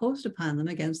debate imposed upon them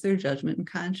against their judgment and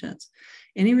conscience.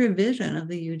 Any revision of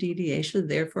the UDDA should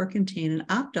therefore contain an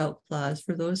opt-out clause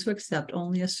for those who accept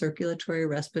only a circulatory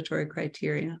respiratory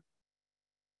criteria.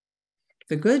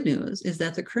 The good news is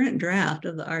that the current draft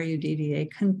of the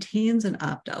RUDDA contains an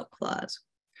opt-out clause,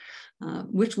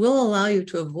 which will allow you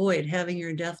to avoid having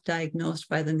your death diagnosed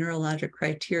by the neurologic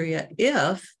criteria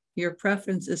if your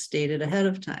preference is stated ahead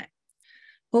of time.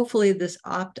 Hopefully this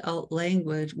opt-out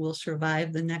language will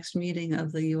survive the next meeting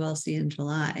of the ULC in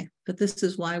July, but this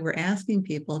is why we're asking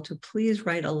people to please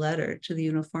write a letter to the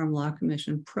Uniform Law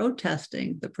Commission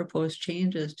protesting the proposed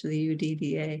changes to the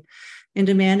UDDA and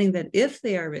demanding that if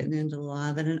they are written into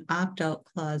law, that an opt-out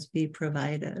clause be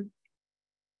provided.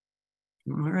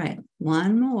 All right,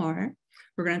 one more.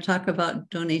 We're going to talk about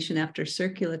donation after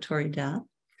circulatory death.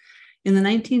 In the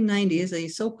 1990s, a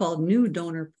so-called new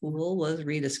donor pool was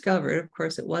rediscovered. Of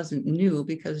course, it wasn't new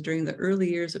because during the early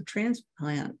years of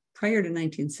transplant, prior to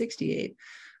 1968,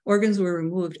 Organs were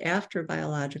removed after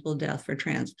biological death for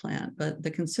transplant, but the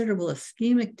considerable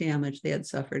ischemic damage they had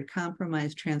suffered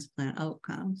compromised transplant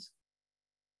outcomes.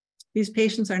 These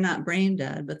patients are not brain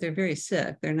dead, but they're very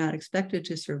sick. They're not expected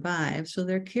to survive, so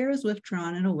their care is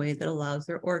withdrawn in a way that allows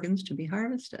their organs to be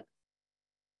harvested.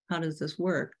 How does this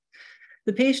work?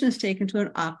 The patient is taken to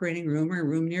an operating room or a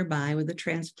room nearby with a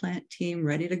transplant team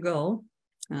ready to go.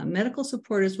 Medical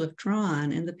support is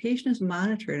withdrawn, and the patient is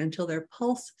monitored until their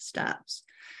pulse stops.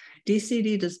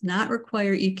 DCD does not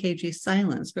require EKG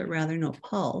silence, but rather no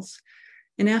pulse.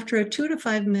 And after a 2 to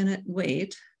 5 minute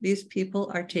wait, these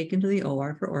people are taken to the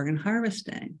OR for organ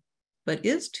harvesting. But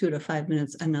is 2 to 5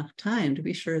 minutes enough time to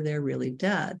be sure they're really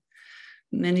dead?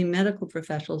 Many medical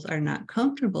professionals are not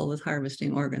comfortable with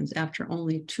harvesting organs after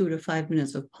only 2 to 5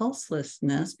 minutes of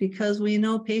pulselessness because we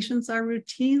know patients are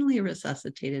routinely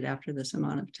resuscitated after this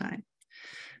amount of time.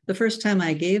 The first time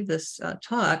I gave this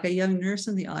talk, a young nurse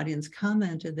in the audience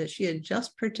commented that she had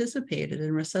just participated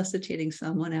in resuscitating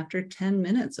someone after 10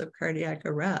 minutes of cardiac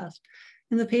arrest,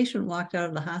 and the patient walked out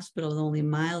of the hospital with only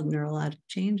mild neurologic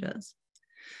changes.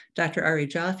 Dr. Ari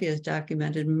Jaffe has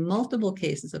documented multiple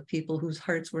cases of people whose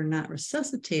hearts were not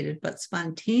resuscitated, but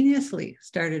spontaneously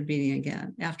started beating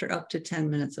again after up to 10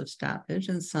 minutes of stoppage,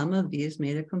 and some of these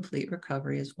made a complete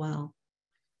recovery as well.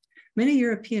 Many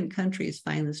European countries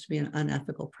find this to be an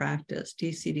unethical practice.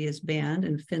 DCD is banned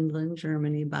in Finland,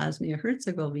 Germany,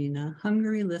 Bosnia-Herzegovina,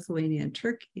 Hungary, Lithuania, and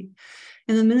Turkey.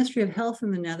 And the Ministry of Health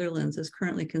in the Netherlands is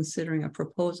currently considering a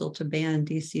proposal to ban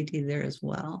DCD there as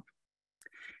well.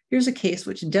 Here's a case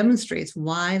which demonstrates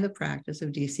why the practice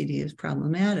of DCD is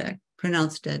problematic.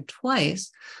 Pronounced dead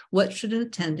twice, what should an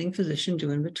attending physician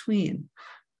do in between?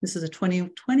 This is a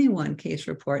 2021 case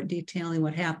report detailing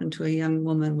what happened to a young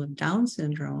woman with Down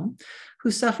syndrome who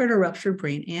suffered a ruptured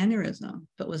brain aneurysm,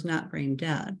 but was not brain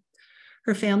dead.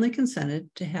 Her family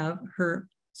consented to have her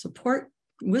support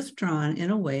withdrawn in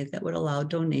a way that would allow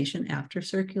donation after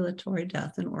circulatory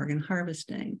death and organ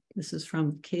harvesting. This is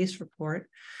from the case report.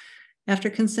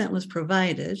 After consent was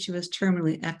provided, she was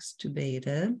terminally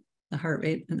extubated. The heart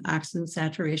rate and oxygen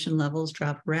saturation levels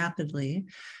dropped rapidly.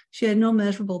 She had no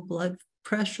measurable blood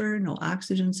pressure, no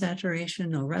oxygen saturation,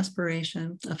 no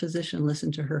respiration. A physician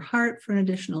listened to her heart for an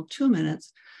additional 2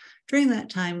 minutes. During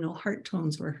that time, no heart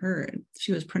tones were heard.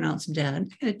 She was pronounced dead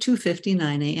at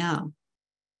 2:59 a.m.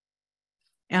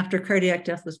 After cardiac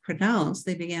death was pronounced,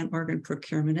 they began organ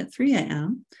procurement at 3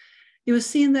 a.m. It was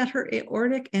seen that her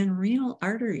aortic and renal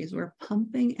arteries were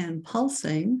pumping and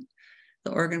pulsing.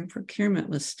 The organ procurement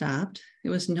was stopped. It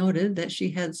was noted that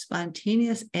she had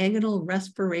spontaneous agonal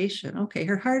respiration. Okay,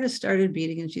 her heart has started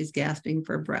beating and she's gasping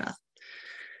for breath.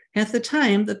 At the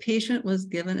time, the patient was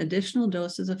given additional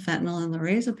doses of fentanyl and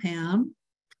lorazepam.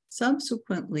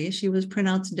 Subsequently, she was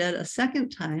pronounced dead a second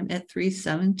time at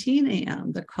 3:17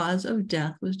 a.m. The cause of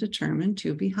death was determined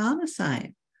to be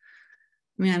homicide.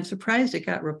 I mean, I'm surprised it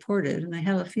got reported, and I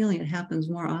have a feeling it happens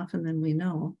more often than we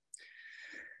know.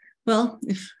 Well,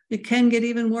 if it can get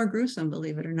even more gruesome,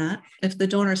 believe it or not. If the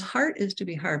donor's heart is to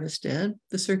be harvested,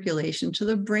 the circulation to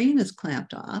the brain is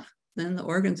clamped off, then the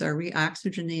organs are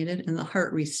reoxygenated and the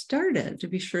heart restarted to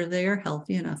be sure they are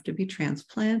healthy enough to be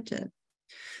transplanted.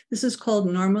 This is called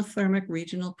normothermic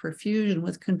regional perfusion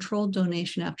with controlled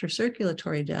donation after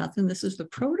circulatory death, and this is the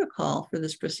protocol for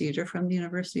this procedure from the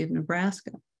University of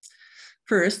Nebraska.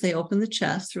 First, they open the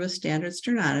chest through a standard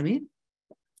sternotomy.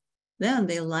 Then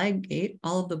they ligate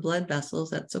all of the blood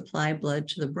vessels that supply blood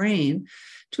to the brain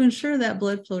to ensure that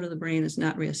blood flow to the brain is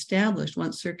not reestablished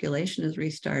once circulation is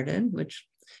restarted, which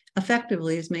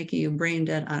effectively is making you brain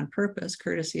dead on purpose,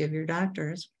 courtesy of your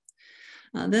doctors.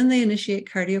 Then they initiate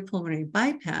cardiopulmonary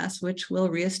bypass, which will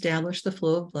reestablish the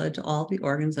flow of blood to all the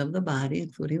organs of the body,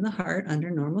 including the heart, under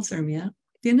normothermia.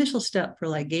 The initial step for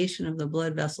ligation of the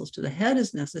blood vessels to the head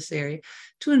is necessary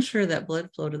to ensure that blood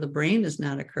flow to the brain does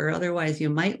not occur. Otherwise, you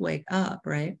might wake up,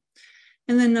 right?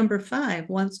 And then number 5,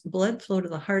 once blood flow to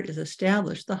the heart is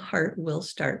established, the heart will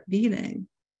start beating.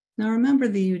 Now, remember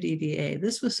the UDDA.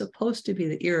 This was supposed to be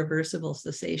the irreversible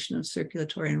cessation of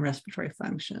circulatory and respiratory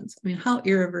functions. I mean, how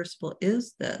irreversible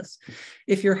is this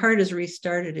if your heart is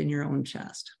restarted in your own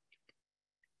chest?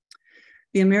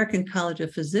 The American College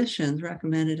of Physicians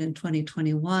recommended in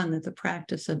 2021 that the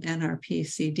practice of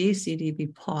NRP-CD be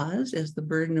paused as the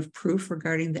burden of proof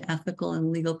regarding the ethical and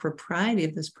legal propriety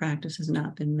of this practice has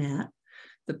not been met.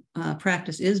 The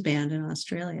practice is banned in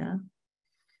Australia.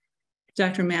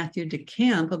 Dr. Matthew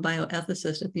DeCamp, a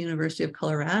bioethicist at the University of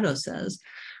Colorado, says,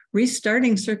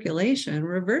 restarting circulation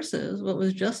reverses what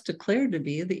was just declared to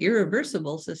be the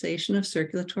irreversible cessation of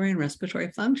circulatory and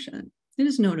respiratory function. It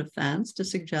is no defense to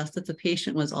suggest that the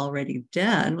patient was already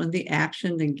dead when the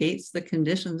action negates the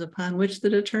conditions upon which the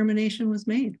determination was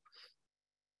made.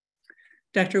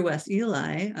 Dr. Wes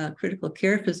Eli, a critical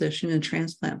care physician and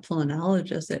transplant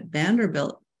pulmonologist at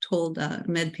Vanderbilt, told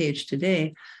MedPage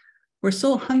Today, "We're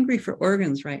so hungry for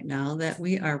organs right now that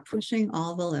we are pushing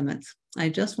all the limits. I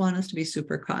just want us to be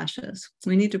super cautious.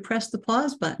 We need to press the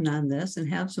pause button on this and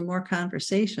have some more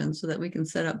conversations so that we can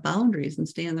set up boundaries and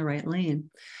stay in the right lane.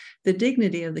 The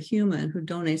dignity of the human who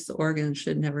donates the organ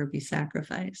should never be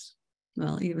sacrificed."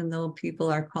 Well, even though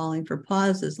people are calling for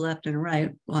pauses left and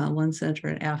right, one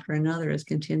center after another is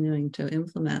continuing to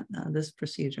implement this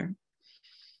procedure.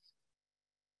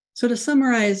 So to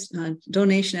summarize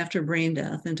donation after brain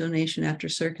death and donation after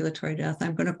circulatory death,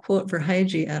 I'm going to quote for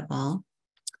Heidi et al.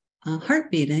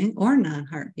 Heart beating or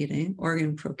non-heart beating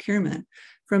organ procurement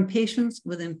from patients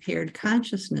with impaired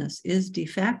consciousness is de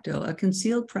facto a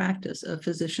concealed practice of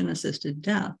physician-assisted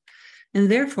death, and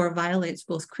therefore violates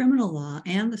both criminal law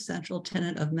and the central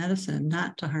tenet of medicine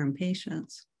not to harm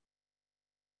patients.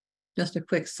 Just a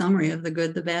quick summary of the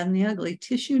good, the bad, and the ugly.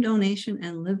 Tissue donation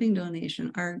and living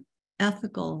donation are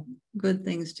ethical, good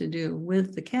things to do,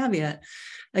 with the caveat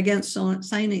against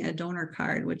signing a donor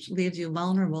card, which leaves you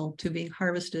vulnerable to being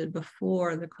harvested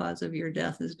before the cause of your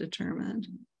death is determined.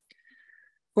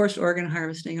 Forced organ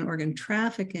harvesting and organ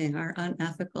trafficking are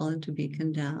unethical and to be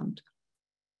condemned.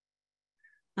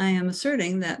 I am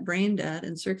asserting that brain dead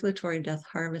and circulatory death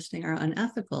harvesting are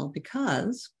unethical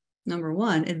because, number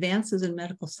one, advances in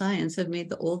medical science have made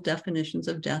the old definitions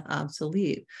of death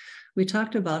obsolete. We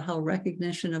talked about how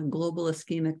recognition of global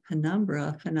ischemic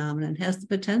penumbra phenomenon has the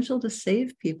potential to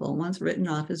save people once written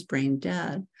off as brain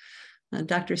dead.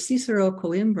 Dr. Cicero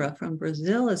Coimbra from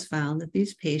Brazil has found that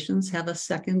these patients have a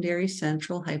secondary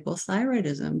central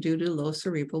hypothyroidism due to low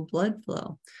cerebral blood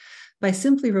flow. By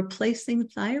simply replacing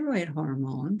thyroid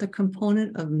hormone, the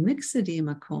component of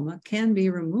myxedema coma can be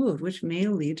removed, which may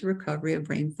lead to recovery of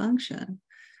brain function.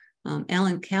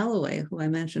 Alan Calloway, who I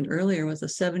mentioned earlier, was a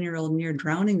 7-year-old near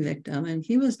drowning victim, and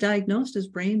he was diagnosed as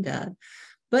brain dead,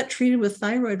 but treated with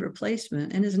thyroid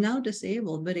replacement and is now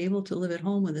disabled, but able to live at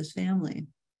home with his family.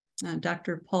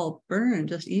 Dr. Paul Byrne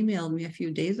just emailed me a few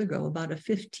days ago about a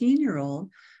 15-year-old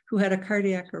who had a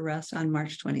cardiac arrest on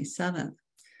March 27th.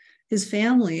 His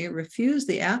family refused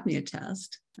the apnea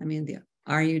test. I mean, the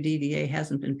RUDDA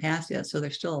hasn't been passed yet, so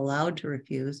they're still allowed to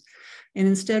refuse, and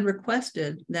instead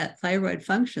requested that thyroid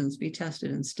functions be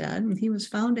tested instead. And he was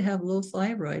found to have low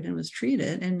thyroid and was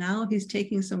treated, and now he's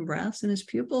taking some breaths and his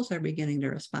pupils are beginning to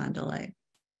respond to light.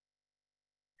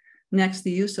 Next,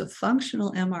 the use of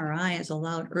functional MRI has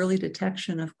allowed early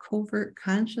detection of covert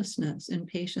consciousness in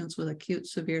patients with acute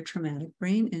severe traumatic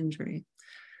brain injury.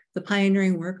 The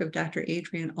pioneering work of Dr.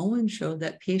 Adrian Owen showed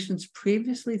that patients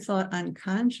previously thought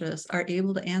unconscious are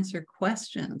able to answer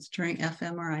questions during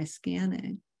fMRI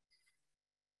scanning.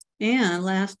 And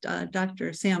last,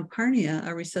 Dr. Sam Parnia,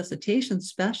 a resuscitation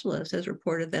specialist, has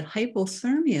reported that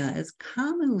hypothermia is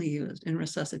commonly used in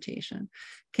resuscitation,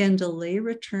 can delay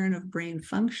return of brain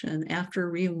function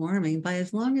after rewarming by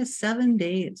as long as 7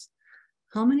 days.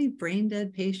 How many brain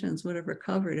dead patients would have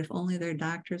recovered if only their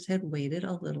doctors had waited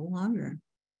a little longer?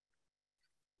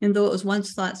 And though it was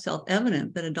once thought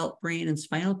self-evident that adult brain and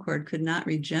spinal cord could not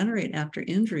regenerate after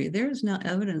injury, there is now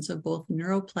evidence of both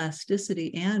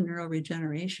neuroplasticity and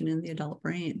neuroregeneration in the adult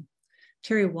brain.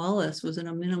 Terry Wallace was in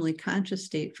a minimally conscious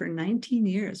state for 19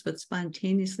 years, but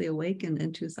spontaneously awakened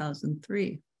in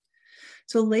 2003.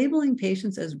 So labeling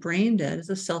patients as brain dead is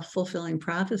a self-fulfilling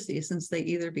prophecy, since they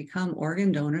either become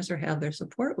organ donors or have their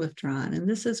support withdrawn. And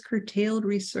this has curtailed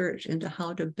research into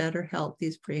how to better help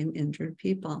these brain injured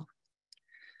people.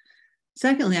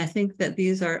 Secondly, I think that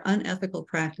these are unethical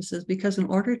practices because in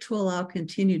order to allow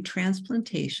continued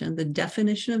transplantation, the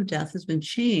definition of death has been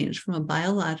changed from a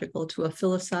biological to a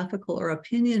philosophical or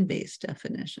opinion-based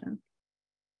definition.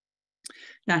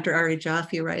 Dr. Ari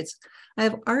Jaffe writes, I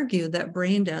have argued that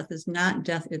brain death is not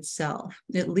death itself.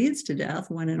 It leads to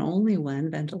death when and only when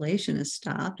ventilation is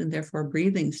stopped and therefore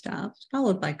breathing stops,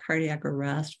 followed by cardiac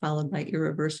arrest, followed by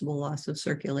irreversible loss of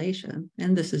circulation,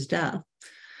 and this is death.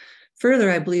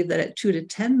 Further, I believe that at 2 to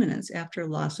 10 minutes after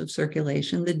loss of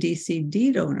circulation, the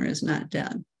DCD donor is not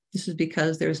dead. This is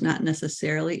because there's not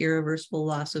necessarily irreversible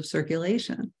loss of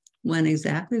circulation. When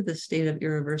exactly the state of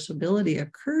irreversibility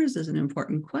occurs is an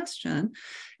important question.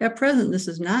 At present, this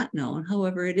is not known.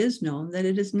 However, it is known that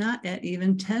it is not at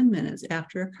even 10 minutes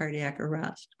after a cardiac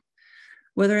arrest.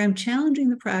 Whether I'm challenging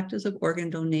the practice of organ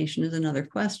donation is another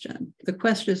question. The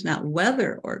question is not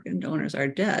whether organ donors are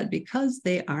dead, because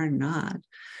they are not.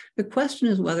 The question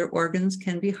is whether organs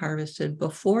can be harvested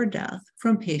before death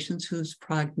from patients whose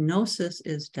prognosis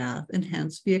is death and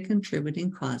hence be a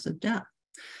contributing cause of death.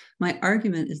 My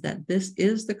argument is that this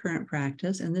is the current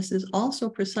practice, and this is also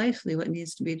precisely what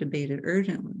needs to be debated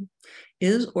urgently.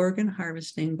 Is organ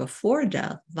harvesting before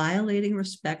death violating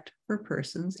respect for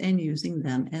persons and using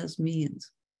them as means?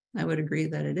 I would agree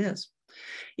that it is.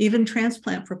 Even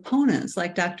transplant proponents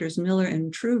like Drs. Miller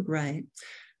and Trug write,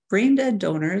 brain dead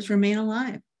donors remain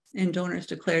alive, and donors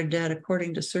declared dead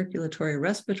according to circulatory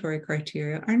respiratory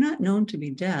criteria are not known to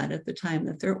be dead at the time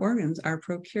that their organs are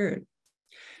procured.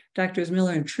 Drs.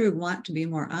 Miller and Trug want to be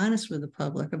more honest with the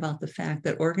public about the fact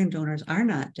that organ donors are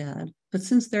not dead, but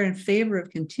since they're in favor of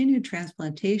continued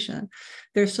transplantation,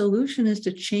 their solution is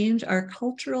to change our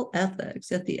cultural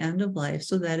ethics at the end of life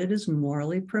so that it is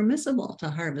morally permissible to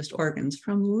harvest organs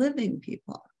from living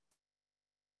people.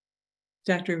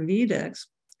 Dr. Vidix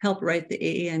helped write the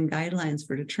AAN guidelines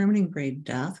for determining brain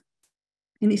death,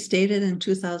 and he stated in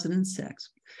 2006,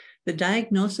 the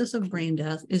diagnosis of brain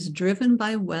death is driven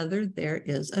by whether there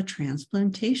is a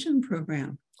transplantation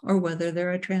program or whether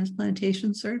there are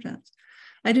transplantation surgeons.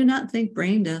 I do not think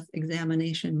brain death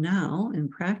examination now in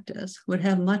practice would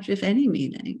have much, if any,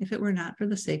 meaning if it were not for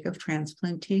the sake of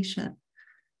transplantation. I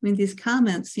mean, these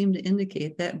comments seem to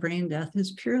indicate that brain death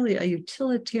is purely a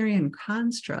utilitarian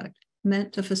construct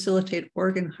meant to facilitate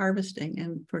organ harvesting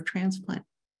and for transplant.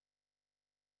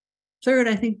 Third,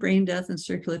 I think brain death and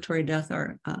circulatory death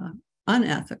are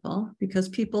unethical because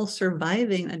people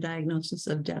surviving a diagnosis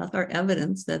of death are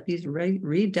evidence that these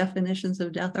redefinitions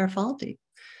of death are faulty.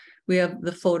 We have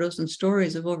the photos and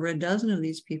stories of over a dozen of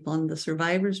these people on the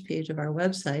survivors page of our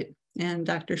website, and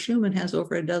Dr. Schumann has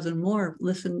over a dozen more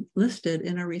listed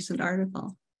in a recent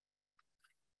article.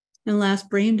 And last,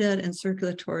 brain dead and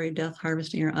circulatory death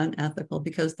harvesting are unethical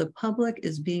because the public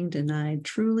is being denied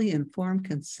truly informed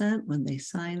consent when they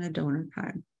sign a donor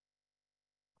card.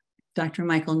 Dr.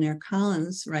 Michael Nair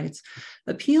Collins writes,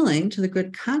 appealing to the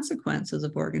good consequences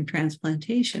of organ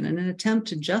transplantation in an attempt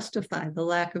to justify the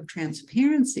lack of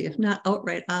transparency, if not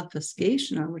outright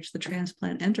obfuscation, on which the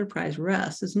transplant enterprise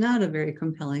rests, is not a very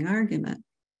compelling argument.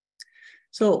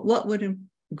 So what would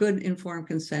good informed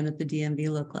consent at the DMV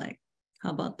look like? How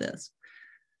about this?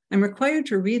 I'm required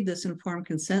to read this informed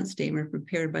consent statement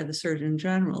prepared by the Surgeon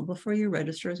General before you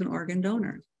register as an organ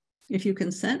donor. If you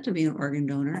consent to be an organ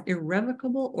donor,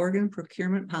 irrevocable organ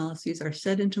procurement policies are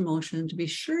set into motion to be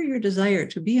sure your desire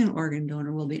to be an organ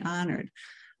donor will be honored.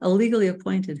 A legally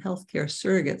appointed healthcare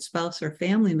surrogate, spouse, or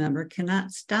family member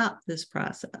cannot stop this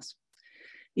process.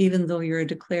 Even though you're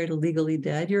declared legally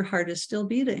dead, your heart is still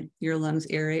beating, your lungs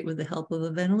aerate with the help of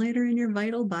a ventilator, and your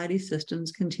vital body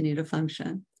systems continue to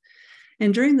function.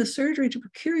 And during the surgery to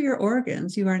procure your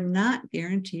organs, you are not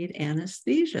guaranteed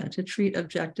anesthesia to treat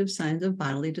objective signs of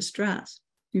bodily distress.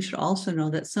 You should also know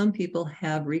that some people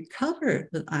have recovered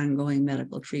with ongoing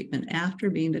medical treatment after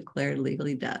being declared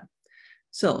legally dead.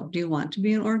 So, do you want to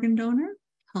be an organ donor?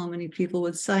 How many people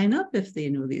would sign up if they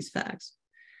knew these facts?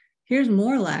 Here's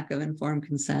more lack of informed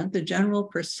consent. The general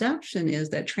perception is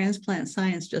that transplant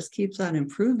science just keeps on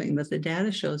improving, but the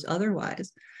data shows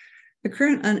otherwise. The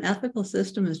current unethical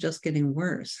system is just getting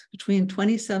worse. Between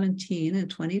 2017 and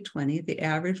 2020, the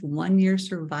average one-year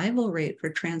survival rate for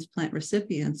transplant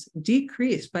recipients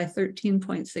decreased by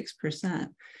 13.6%,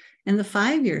 and the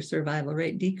five-year survival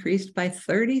rate decreased by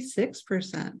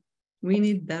 36%. We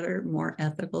need better, more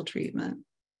ethical treatment.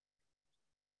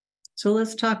 So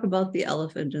let's talk about the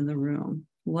elephant in the room.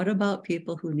 What about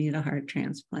people who need a heart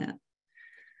transplant?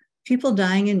 People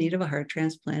dying in need of a heart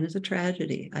transplant is a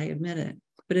tragedy, I admit it.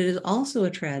 But it is also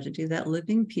a tragedy that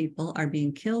living people are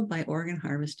being killed by organ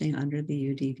harvesting under the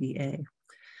UDVA.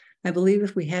 I believe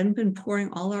if we hadn't been pouring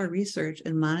all our research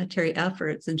and monetary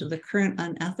efforts into the current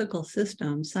unethical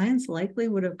system, science likely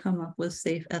would have come up with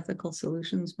safe, ethical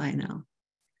solutions by now.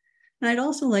 And I'd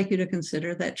also like you to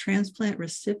consider that transplant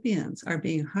recipients are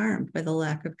being harmed by the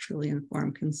lack of truly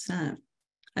informed consent.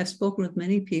 I've spoken with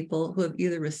many people who have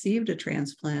either received a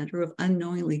transplant or have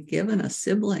unknowingly given a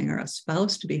sibling or a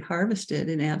spouse to be harvested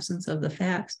in absence of the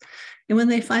facts. And when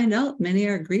they find out, many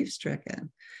are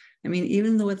grief-stricken. I mean,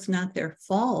 even though it's not their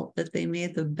fault that they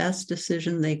made the best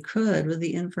decision they could with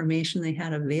the information they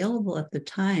had available at the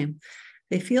time,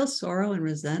 they feel sorrow and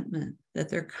resentment that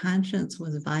their conscience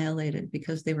was violated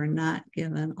because they were not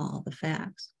given all the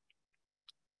facts.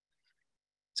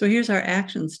 So here's our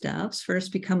action steps.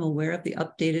 First, become aware of the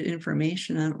updated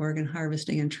information on organ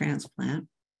harvesting and transplant.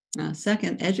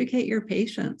 Second, educate your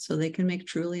patients so they can make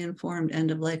truly informed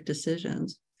end-of-life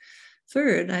decisions.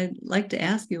 Third, I'd like to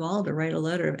ask you all to write a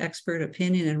letter of expert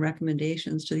opinion and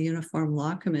recommendations to the Uniform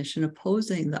Law Commission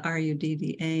opposing the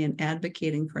RUDDA and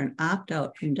advocating for an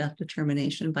opt-out from death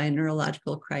determination by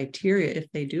neurological criteria if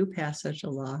they do pass such a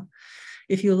law.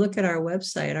 If you look at our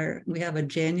website, we have a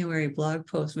January blog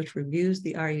post which reviews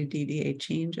the RUDDA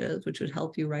changes, which would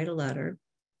help you write a letter.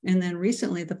 And then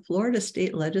recently, the Florida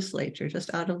State Legislature,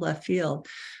 just out of left field,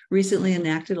 recently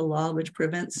enacted a law which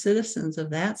prevents citizens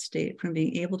of that state from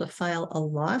being able to file a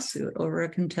lawsuit over a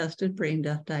contested brain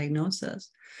death diagnosis.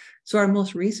 So our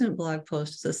most recent blog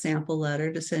post is a sample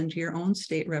letter to send to your own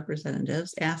state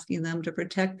representatives, asking them to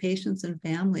protect patients and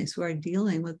families who are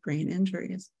dealing with brain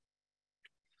injuries.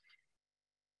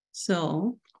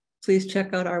 So please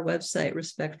check out our website,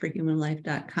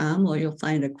 respectforhumanlife.com, where you'll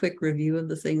find a quick review of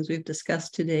the things we've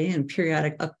discussed today and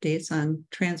periodic updates on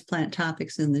transplant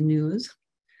topics in the news.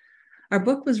 Our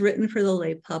book was written for the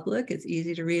lay public. It's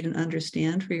easy to read and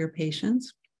understand for your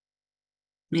patients.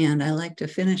 And I like to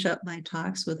finish up my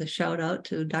talks with a shout out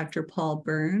to Dr. Paul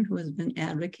Byrne, who has been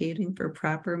advocating for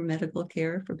proper medical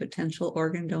care for potential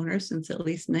organ donors since at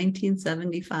least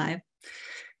 1975.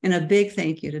 And a big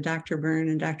thank you to Dr. Byrne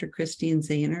and Dr. Christine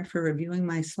Zahner for reviewing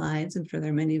my slides and for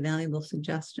their many valuable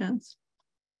suggestions.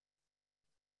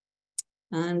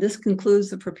 And this concludes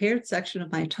the prepared section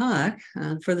of my talk.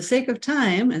 For the sake of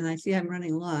time, and I see I'm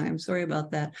running long, I'm sorry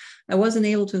about that. I wasn't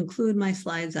able to include my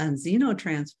slides on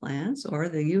xenotransplants or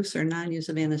the use or non-use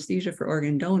of anesthesia for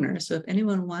organ donors. So if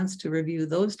anyone wants to review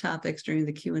those topics during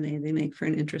the Q&A, they make for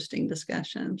an interesting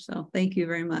discussion. So thank you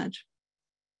very much.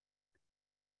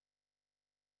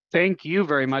 Thank you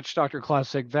very much, Dr.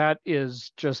 Klessig. That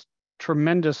is just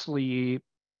tremendously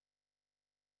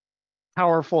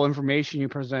powerful information you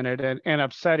presented and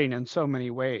upsetting in so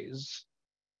many ways.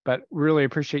 But really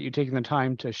appreciate you taking the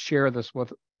time to share this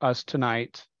with us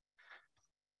tonight.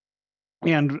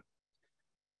 And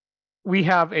we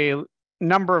have a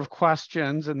number of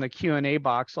questions in the Q&A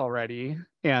box already,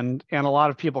 and a lot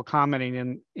of people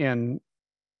commenting in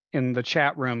the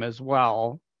chat room as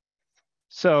well.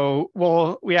 So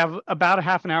we have about a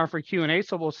half an hour for Q&A,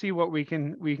 so we'll see what we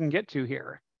can get to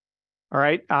here. All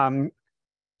right.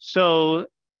 So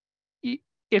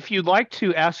if you'd like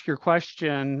to ask your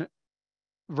question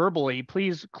verbally,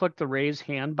 please click the raise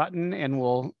hand button and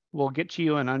we'll get to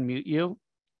you and unmute you.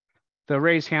 The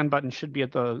raise hand button should be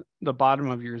at the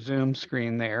bottom of your Zoom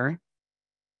screen there.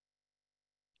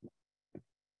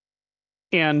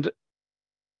 And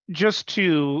just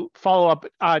to follow up,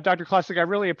 Dr. Klessig, I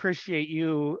really appreciate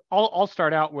you. I'll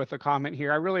start out with a comment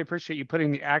here. I really appreciate you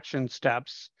putting the action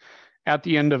steps at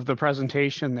the end of the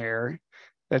presentation there,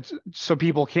 so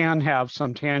people can have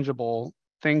some tangible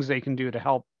things they can do to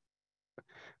help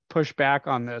push back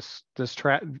on this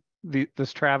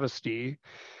travesty.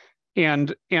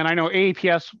 And I know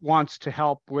AAPS wants to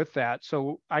help with that.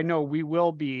 So I know we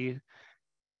will be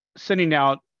sending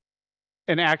out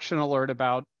an action alert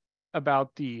about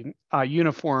the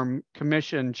Uniform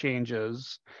Commission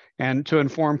changes and to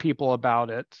inform people about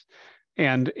it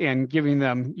and giving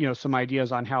them, some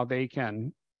ideas on how they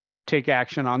can take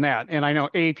action on that. And I know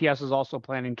AAPS is also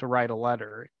planning to write a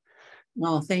letter.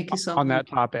 Well, thank you so much on that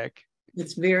topic.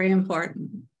 It's very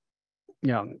important.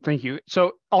 Yeah, thank you.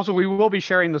 So also we will be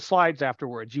sharing the slides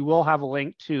afterwards. You will have a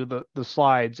link to the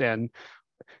slides and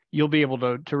you'll be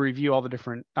able to review all the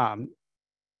different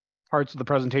parts of the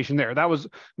presentation there. That was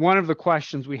one of the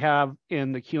questions we have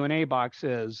in the Q&A box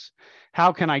is,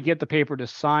 how can I get the paper to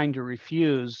sign to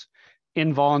refuse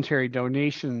involuntary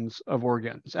donations of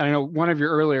organs? And I know one of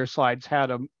your earlier slides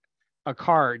had a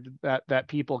card that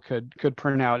people could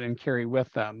print out and carry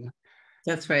with them.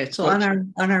 That's right. So on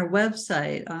our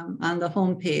website, on the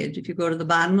homepage, if you go to the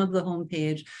bottom of the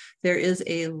homepage, there is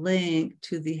a link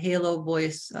to the Halo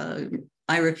Voice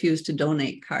I Refuse to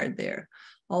Donate card there.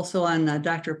 Also on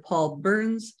Dr. Paul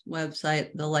Byrne's website,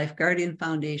 the Life Guardian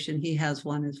Foundation, he has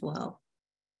one as well.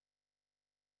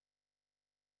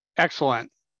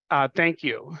 Excellent. Thank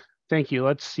you. Thank you.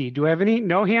 Let's see. Do I have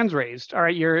no hands raised? All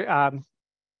right,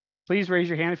 please raise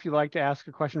your hand if you'd like to ask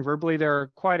a question verbally. There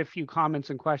are quite a few comments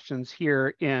and questions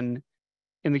here in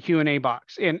the Q&A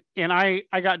box. And I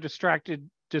got distracted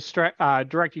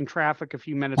directing traffic a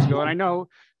few minutes ago. And I know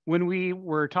when we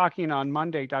were talking on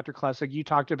Monday, Dr. Klessig, you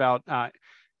talked about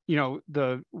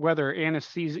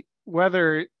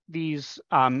whether these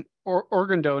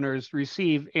organ donors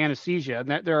receive anesthesia,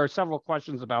 and there are several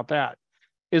questions about that.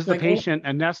 Is the patient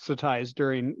anesthetized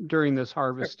during this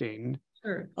harvesting?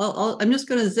 Sure. I'm just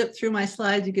going to zip through my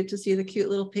slides. You get to see the cute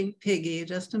little pink piggy.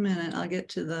 Just a minute. I'll get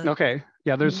to the. Okay.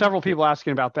 Yeah, there's several people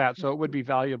asking about that, so it would be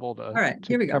valuable to, All right,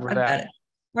 here we go. cover I've that. got it.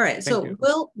 All right. Thank So you.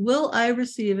 will I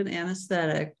receive an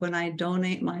anesthetic when I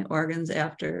donate my organs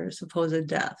after supposed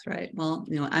death? Right. Well,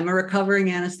 I'm a recovering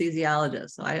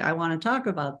anesthesiologist, so I want to talk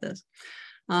about this.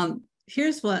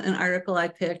 Here's an article I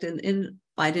picked, and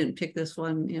I didn't pick this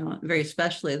one, very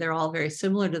specially. They're all very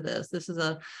similar to this. This is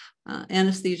a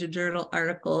Anesthesia Journal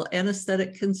article,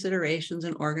 Anesthetic Considerations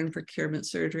in Organ Procurement,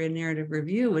 Surgery, and Narrative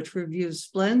Review, which reviews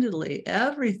splendidly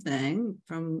everything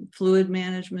from fluid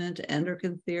management to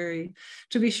endocrine theory.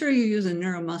 To be sure, you use a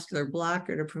neuromuscular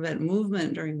blocker to prevent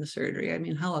movement during the surgery. I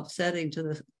mean, how upsetting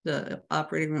to the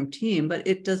operating room team, but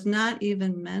it does not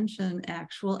even mention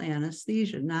actual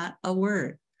anesthesia, not a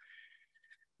word.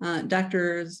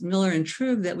 Doctors Miller and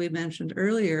Trug that we mentioned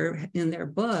earlier in their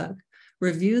book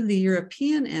reviewed the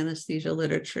European anesthesia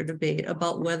literature debate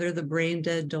about whether the brain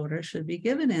dead donor should be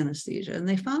given anesthesia, and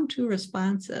they found two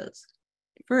responses.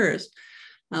 First,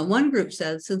 one group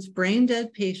said, since brain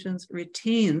dead patients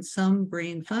retain some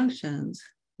brain functions,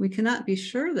 we cannot be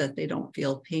sure that they don't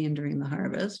feel pain during the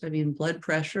harvest. I mean, blood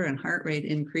pressure and heart rate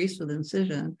increase with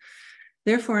incision.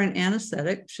 Therefore, an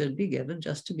anesthetic should be given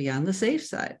just to be on the safe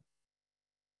side.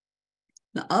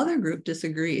 The other group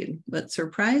disagreed, but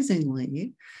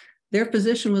surprisingly, their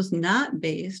position was not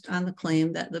based on the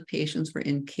claim that the patients were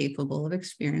incapable of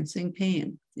experiencing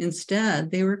pain.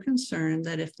 Instead, they were concerned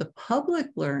that if the public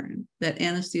learned that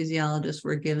anesthesiologists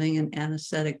were giving an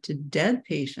anesthetic to dead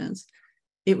patients,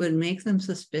 it would make them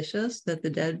suspicious that the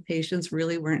dead patients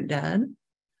really weren't dead.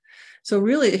 So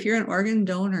really, if you're an organ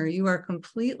donor, you are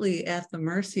completely at the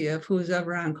mercy of who's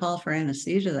ever on call for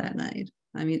anesthesia that night.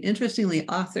 I mean, interestingly,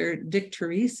 author Dick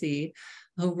Teresi,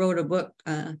 who wrote a book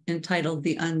entitled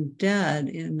The Undead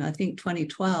in, I think,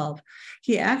 2012,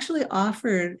 he actually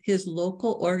offered his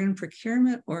local organ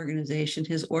procurement organization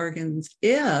his organs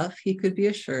if he could be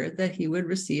assured that he would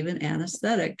receive an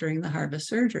anesthetic during the harvest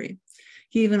surgery.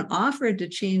 He even offered to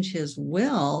change his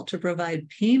will to provide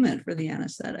payment for the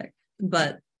anesthetic,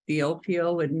 but the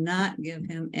OPO would not give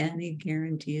him any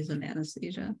guarantees of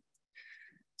anesthesia.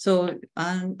 So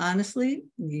honestly,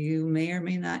 you may or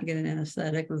may not get an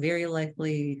anesthetic, very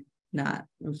likely not,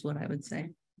 is what I would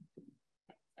say.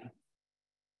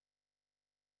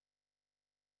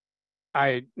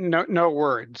 No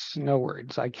words.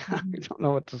 I don't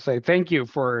know what to say. Thank you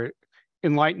for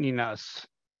enlightening us,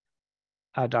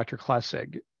 Dr.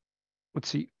 Klessig. Let's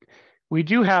see. We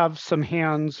do have some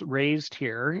hands raised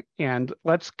here, and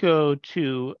let's go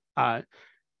to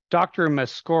Dr.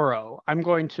 Mascoro. I'm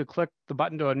going to click the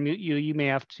button to unmute you. You may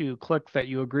have to click that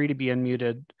you agree to be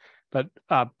unmuted, but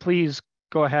please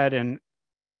go ahead and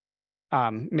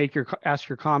ask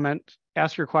your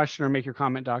question or make your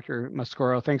comment, Dr.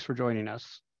 Mascoro. Thanks for joining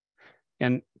us.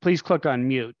 And please click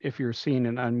unmute if you're seeing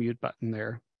an unmute button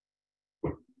there.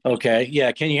 Okay.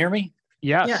 Yeah. Can you hear me?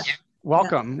 Yes. Yeah.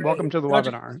 Welcome. Yeah, welcome to the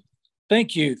webinar.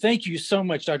 Thank you. Thank you so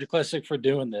much, Dr. Klessig, for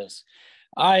doing this.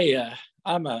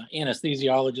 I'm an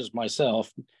anesthesiologist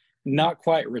myself, not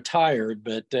quite retired,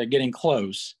 but getting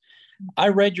close. I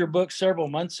read your book several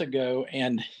months ago,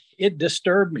 and it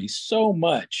disturbed me so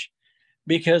much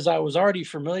because I was already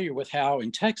familiar with how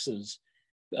in Texas,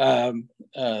 the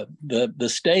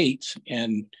state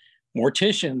and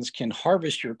morticians can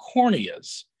harvest your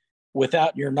corneas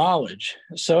without your knowledge.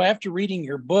 So after reading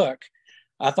your book,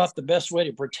 I thought the best way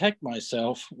to protect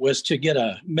myself was to get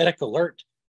a medical alert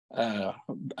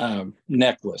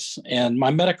necklace. And my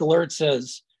medical alert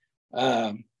says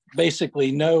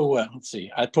basically no, let's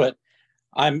see,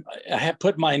 I have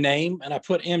put my name and I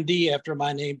put MD after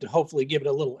my name to hopefully give it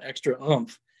a little extra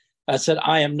oomph. I said,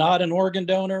 I am not an organ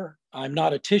donor. I'm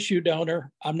not a tissue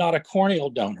donor. I'm not a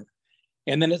corneal donor.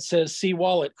 And then it says see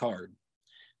wallet card.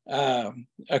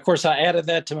 Of course, I added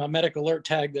that to my medical alert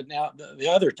tag that now the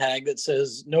other tag that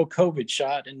says no COVID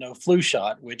shot and no flu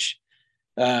shot, which,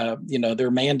 they're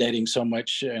mandating so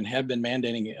much and have been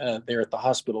mandating there at the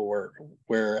hospital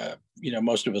where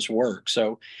most of us work.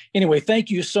 So anyway, thank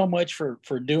you so much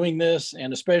for doing this,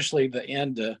 and especially the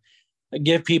end to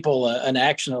give people an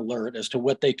action alert as to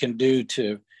what they can do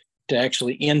to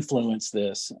actually influence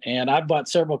this. And I bought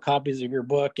several copies of your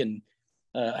book and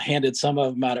handed some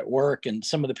of them out at work, and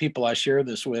some of the people I share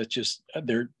this with just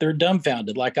they're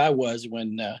dumbfounded, like I was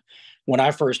when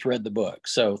I first read the book.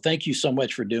 So thank you so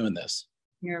much for doing this.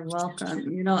 You're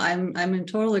welcome. I'm in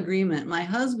total agreement. My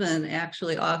husband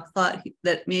actually thought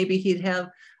that maybe he'd have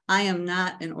I am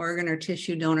not an organ or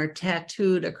tissue donor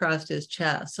tattooed across his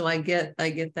chest. So I get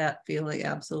that feeling,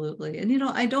 absolutely. And, you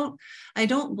know, I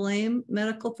don't blame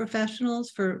medical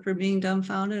professionals for being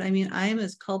dumbfounded. I mean, I am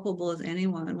as culpable as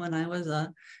anyone. When I was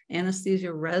a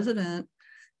anesthesia resident,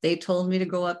 they told me to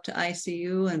go up to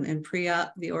ICU and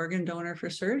pre-op the organ donor for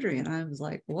surgery. And I was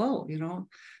like, whoa, you know,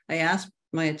 I asked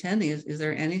my attendee, is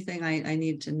there anything I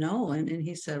need to know? And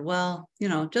he said, well, you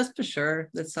know, just be sure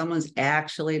that someone's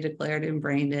actually declared him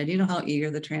brain dead. You know how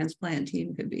eager the transplant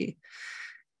team could be.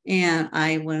 And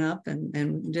I went up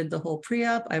and did the whole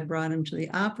pre-op. I brought him to the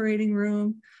operating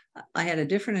room. I had a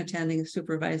different attending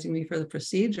supervising me for the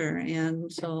procedure.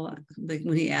 And so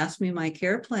when he asked me my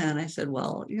care plan, I said,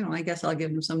 well, you know, I guess I'll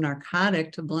give him some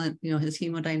narcotic to blunt, you know, his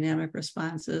hemodynamic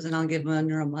responses, and I'll give him a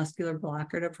neuromuscular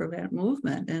blocker to prevent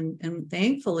movement. And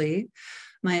thankfully,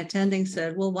 my attending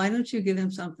said, well, why don't you give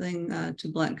him something to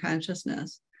blunt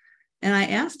consciousness? And I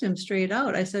asked him straight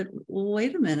out, I said, well,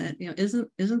 wait a minute, you know,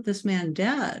 isn't this man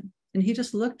dead? And he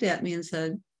just looked at me and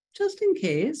said, just in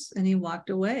case, and he walked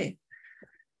away.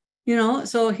 You know,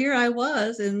 so here I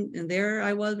was, and there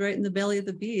I was right in the belly of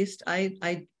the beast.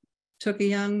 I took a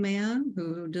young man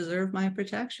who deserved my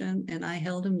protection, and I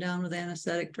held him down with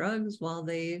anesthetic drugs while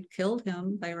they killed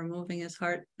him by removing his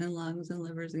heart and lungs and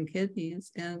livers and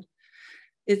kidneys. And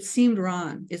it seemed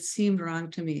wrong. It seemed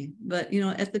wrong to me. But, you know,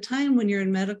 at the time when you're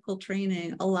in medical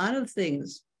training, a lot of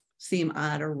things seem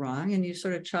odd or wrong, and you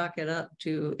sort of chalk it up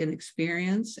to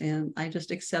inexperience. And I just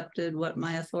accepted what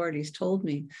my authorities told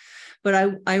me.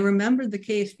 But I remembered the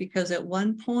case because at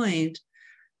one point,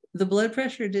 the blood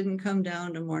pressure didn't come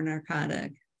down to more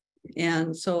narcotic.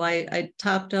 And so I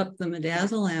topped up the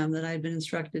midazolam that I'd been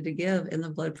instructed to give, and the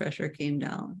blood pressure came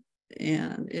down.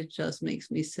 And it just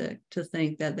makes me sick to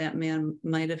think that that man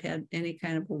might have had any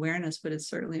kind of awareness, but it's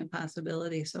certainly a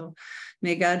possibility. So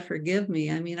may God forgive me.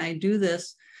 I mean, I do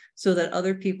this so that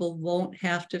other people won't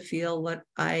have to feel what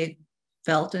I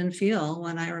felt and feel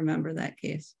when I remember that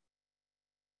case.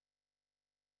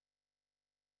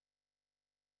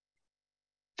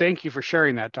 Thank you for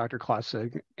sharing that, Dr.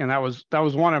 Klessig. And that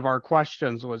was one of our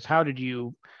questions, was how did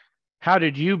you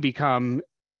become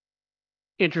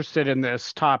interested in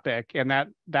this topic? And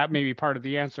that may be part of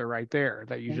the answer right there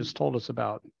that you just told us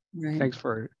about. Right. Thanks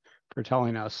for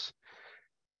telling us.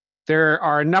 There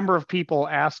are a number of people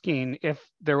asking if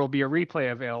there will be a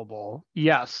replay available.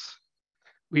 Yes,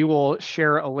 we will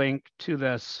share a link to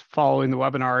this following the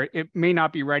webinar. It may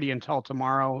not be ready until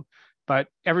tomorrow, but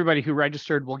everybody who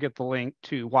registered will get the link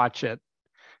to watch it,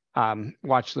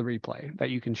 watch the replay that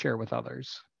you can share with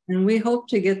others. And we hope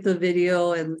to get the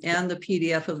video and the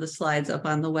PDF of the slides up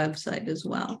on the website as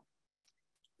well.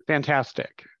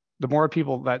 Fantastic. The more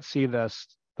people that see this,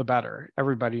 the better.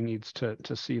 Everybody needs to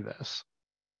see this.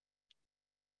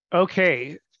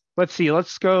 Okay, let's see.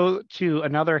 Let's go to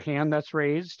another hand that's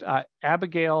raised.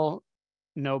 Abigail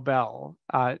Nobel.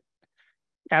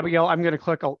 Abigail, I'm going to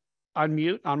click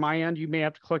unmute on my end. You may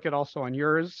have to click it also on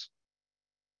yours,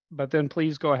 but then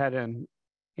please go ahead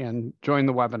and join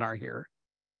the webinar here.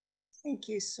 Thank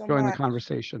you so much. Join the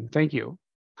conversation. Thank you.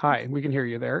 Hi, we can hear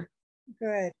you there.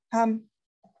 Good.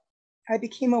 I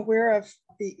became aware of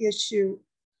the issue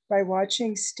by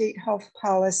watching state health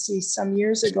policy some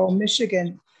years ago.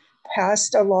 Michigan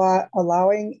passed a law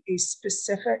allowing a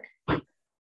specific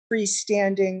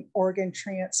freestanding organ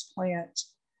transplant,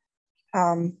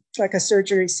 like a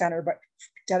surgery center, but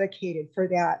dedicated for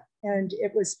that. And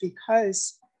it was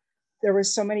because there were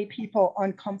so many people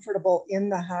uncomfortable in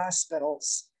the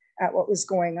hospitals at what was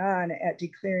going on at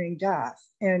declaring death.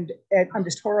 And I'm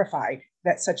just horrified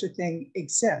that such a thing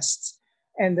exists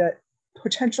and the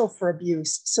potential for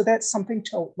abuse. So that's something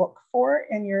to look for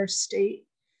in your state.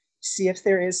 See if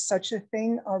there is such a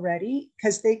thing already,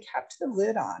 because they kept the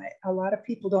lid on it. A lot of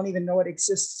people don't even know it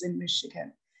exists in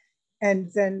Michigan.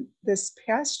 And then this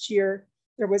past year,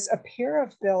 there was a pair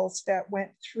of bills that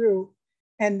went through,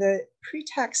 and the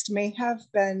pretext may have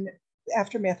been the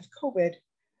aftermath of COVID,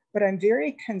 but I'm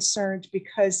very concerned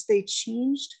because they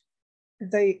changed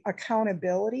the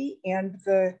accountability and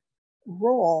the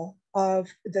role of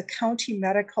the county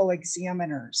medical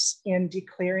examiners in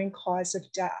declaring cause of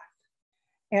death.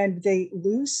 And they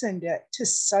loosened it to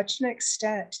such an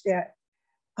extent that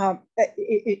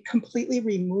it completely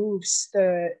removes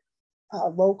the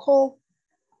local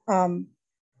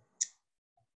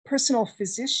personal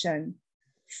physician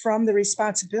from the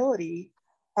responsibility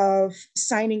of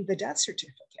signing the death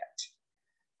certificate.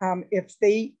 If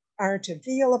they aren't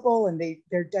available and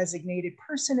their designated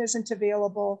person isn't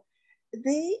available,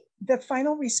 the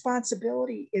final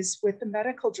responsibility is with the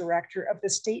medical director of the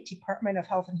State Department of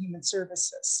Health and Human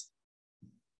Services.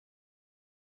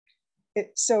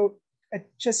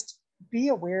 just be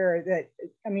aware that,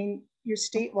 I mean, your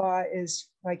state law is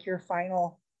like your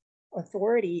final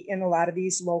authority in a lot of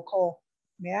these local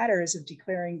matters of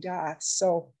declaring deaths.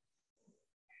 So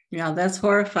yeah, that's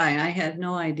horrifying. I had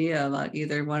no idea about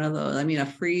either one of those. I mean, a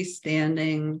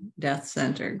freestanding death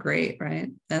center, great, right?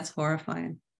 That's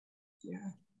horrifying. yeah.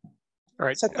 All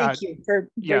right. So thank you for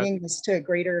bringing this to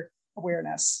greater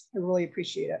awareness. I really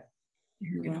appreciate it.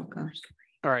 You're welcome.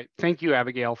 All right. Thank you,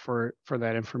 Abigail, for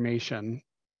that information.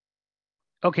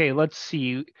 Okay, let's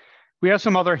see. We have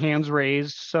some other hands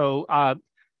raised. So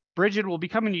Bridget will be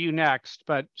coming to you next,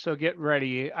 but so get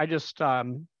ready. I just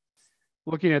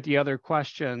looking at the other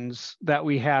questions that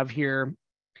we have here.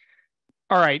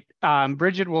 All right,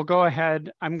 Bridget, we'll go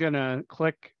ahead. I'm gonna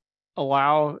click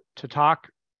allow to talk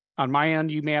on my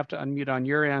end. You may have to unmute on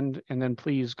your end, and then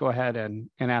please go ahead and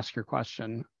ask your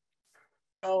question.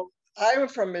 Oh, I'm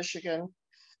from Michigan,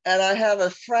 and I have a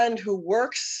friend who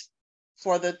works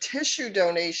for the tissue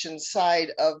donation side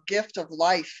of Gift of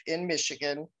Life in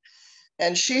Michigan.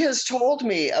 And she has told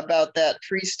me about that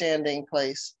freestanding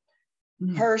place.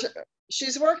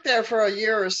 She's worked there for a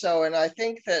year or so, and I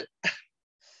think that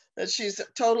she's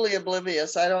totally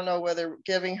oblivious. I don't know whether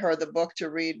giving her the book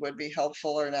to read would be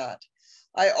helpful or not.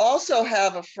 I also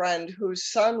have a friend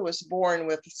whose son was born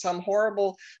with some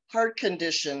horrible heart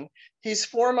condition. He's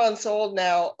 4 months old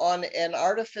now on an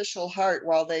artificial heart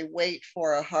while they wait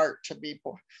for a heart to be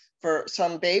born, for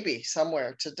some baby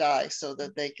somewhere to die so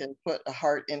that they can put a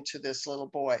heart into this little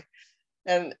boy.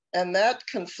 And that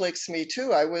conflicts me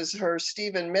too. I was her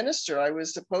Stephen minister. I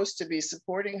was supposed to be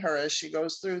supporting her as she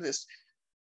goes through this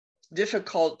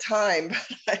difficult time.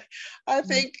 I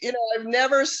think, I've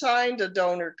never signed a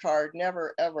donor card,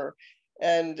 never, ever.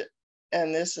 And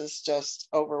this is just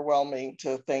overwhelming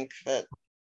to think that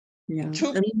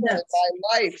two people in my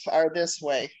life are this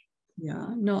way. Yeah,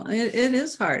 no, it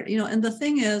is hard, and the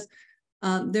thing is,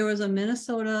 there was a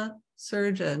Minnesota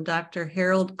surgeon, Dr.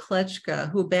 Harold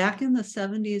Klessig, who back in the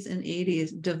 70s and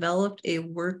 80s developed a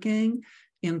working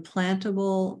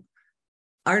implantable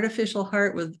artificial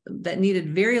heart that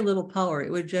needed very little power.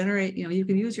 It would generate, you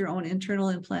could use your own internal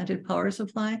implanted power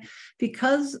supply.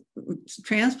 Because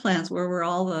transplants were where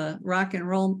all the rock and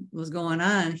roll was going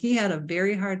on, he had a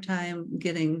very hard time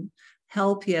getting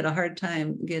help. He had a hard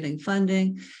time getting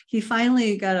funding. He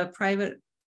finally got a private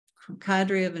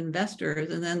cadre of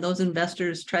investors, and then those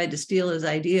investors tried to steal his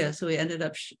idea, so he ended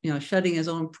up shutting his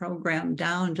own program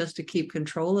down just to keep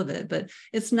control of it. But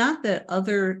it's not that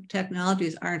other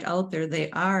technologies aren't out there, they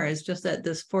are. It's just that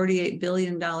this $48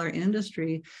 billion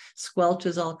industry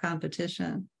squelches all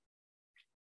competition.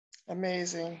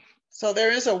 Amazing. So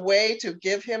there is a way to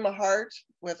give him a heart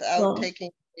without taking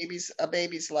a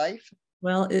baby's life?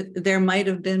 Well, there might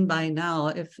have been by now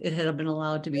if it had been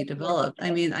allowed to be developed. I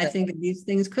mean, I think these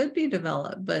things could be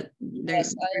developed, but they're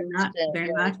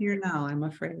not here now, I'm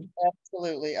afraid.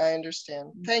 Absolutely, I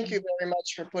understand. Thank you very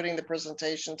much for putting the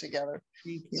presentation together.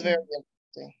 It's very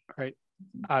interesting. All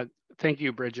right, thank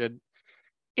you, Bridget.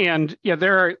 And yeah,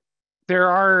 there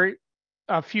are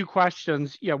a few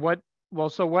questions. Yeah, what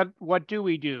do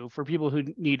we do for people who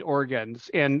need organs?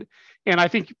 And I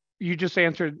think you just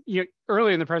answered,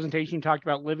 earlier in the presentation, you talked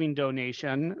about living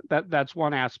donation. That's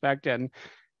one aspect. And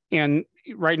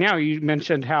right now you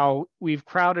mentioned how we've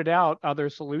crowded out other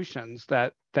solutions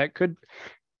that could,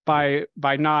 by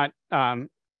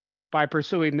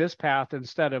pursuing this path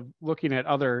instead of looking at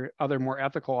other more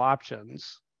ethical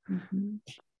options. Mm-hmm.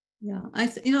 Yeah, I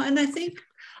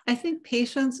think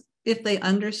patients, if they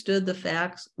understood the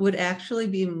facts, would actually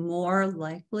be more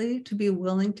likely to be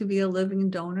willing to be a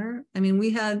living donor. I mean,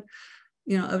 we had,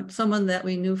 someone that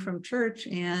we knew from church,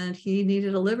 and he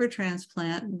needed a liver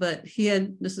transplant, but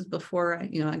this is before I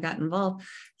got involved.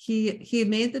 He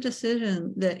made the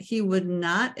decision that he would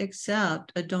not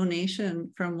accept a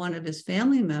donation from one of his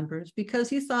family members because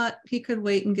he thought he could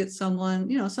wait and get someone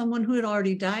who had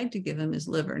already died to give him his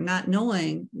liver, not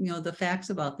knowing, the facts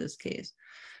about this case.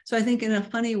 So I think in a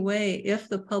funny way, if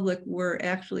the public were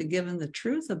actually given the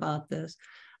truth about this,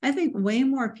 I think way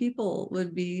more people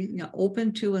would be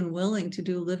open to and willing to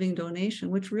do living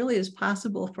donation, which really is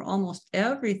possible for almost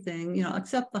everything,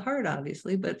 except the heart,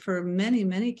 obviously. But for many,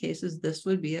 many cases, this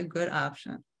would be a good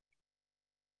option.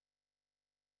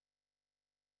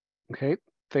 Okay,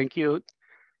 thank you. All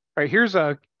right, here's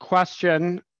a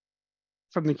question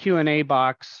from the Q&A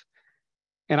box.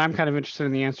 And I'm kind of interested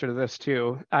in the answer to this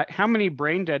too. How many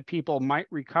brain dead people might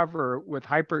recover with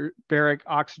hyperbaric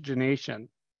oxygenation?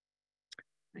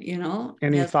 You know,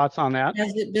 Any thoughts on that?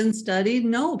 has it been studied?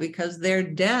 No, because they're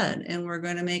dead, and we're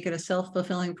going to make it a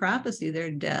self-fulfilling prophecy.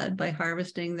 They're dead by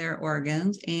harvesting their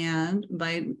organs and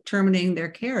by terminating their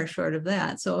care short of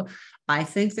that. So I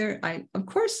think of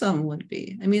course some would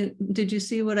be. I mean, did you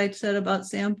see what I said about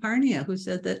Sam Parnia, who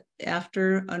said that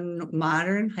after a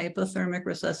modern hypothermic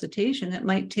resuscitation, it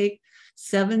might take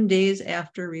 7 days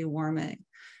after rewarming.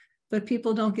 But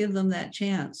people don't give them that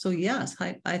chance. So yes,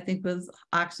 I think with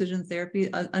oxygen therapy,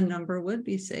 a number would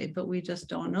be saved, but we just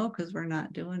don't know because we're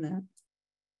not doing it.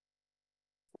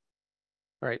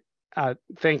 All right.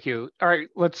 Thank you. All right,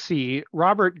 let's see.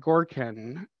 Robert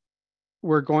Gorkin,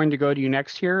 we're going to go to you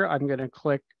next here. I'm going to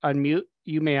click unmute.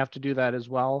 You may have to do that as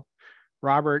well.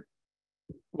 Robert,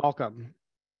 welcome.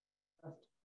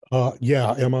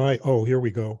 Yeah, am I? Oh, here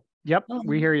we go. Yep,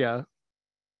 we hear you.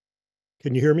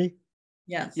 Can you hear me?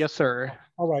 Yes. Yes, sir.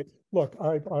 All right. Look,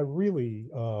 I really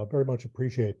very much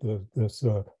appreciate this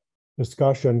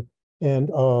discussion. And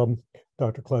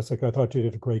Dr. Klessig, I thought you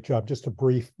did a great job. Just a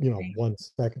brief, 1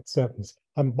 second sentence.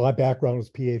 My background is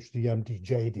PhD, MD,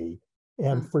 JD.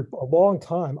 And for a long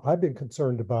time, I've been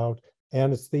concerned about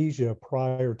anesthesia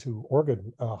prior to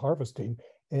organ harvesting.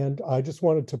 And I just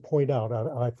wanted to point out,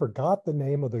 I forgot the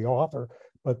name of the author,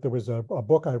 but there was a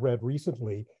book I read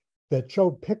recently that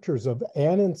showed pictures of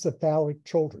anencephalic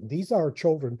children. These are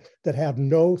children that have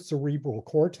no cerebral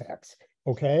cortex,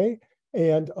 okay?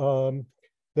 And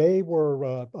they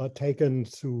were taken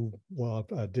to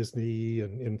Disney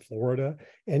in Florida,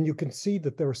 and you can see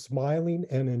that they're smiling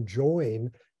and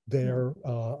enjoying their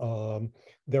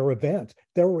event.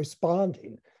 They're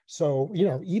responding. So,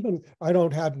 even I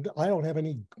don't have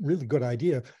any really good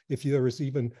idea if there is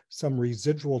even some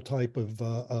residual type of,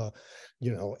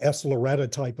 S. Loretta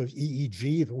type of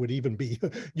EEG that would even be,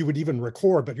 you would even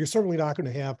record, but you're certainly not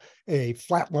going to have a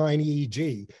flatline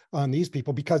EEG on these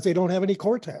people because they don't have any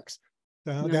cortex.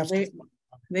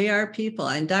 They are people.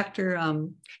 And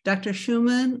Dr.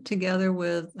 Schumann, together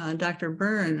with Dr.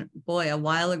 Byrne, boy, a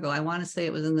while ago, I want to say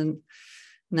it was in the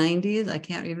 90s, I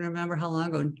can't even remember how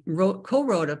long ago,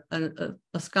 co-wrote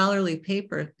a scholarly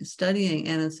paper studying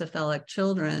anencephalic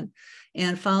children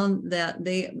and found that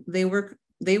they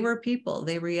were people.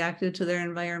 They reacted to their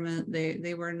environment.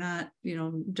 They were not,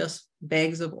 just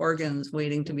bags of organs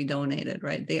waiting to be donated,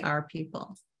 right? They are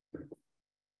people.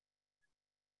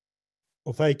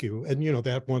 Well, thank you. And,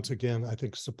 that once again, I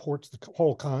think supports the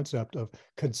whole concept of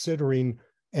considering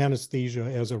anesthesia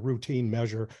as a routine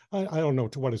measure. I don't know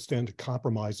to what extent it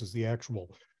compromises the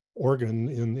actual organ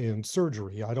in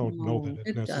surgery. I don't know that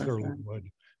it necessarily would,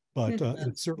 but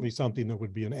it's certainly something that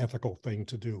would be an ethical thing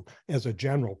to do as a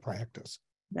general practice.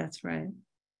 That's right.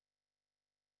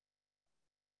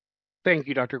 Thank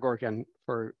you, Dr. Gorkin,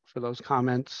 for those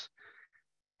comments.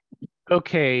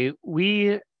 Okay,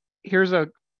 here's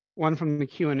one from the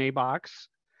Q&A box.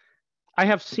 I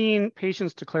have seen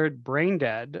patients declared brain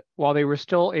dead while they were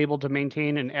still able to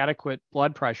maintain an adequate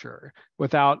blood pressure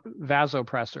without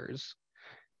vasopressors.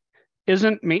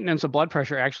 Isn't maintenance of blood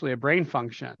pressure actually a brain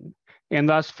function and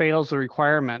thus fails the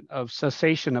requirement of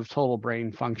cessation of total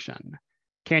brain function?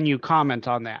 Can you comment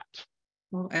on that?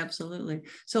 Oh, absolutely.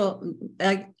 So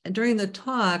during the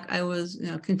talk, I was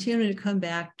continuing to come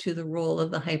back to the role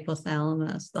of the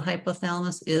hypothalamus. The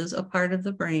hypothalamus is a part of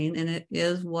the brain, and it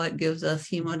is what gives us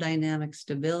hemodynamic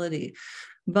stability.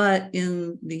 But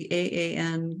in the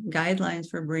AAN guidelines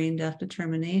for brain death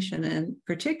determination, and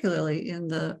particularly in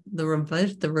the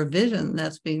revision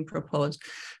that's being proposed,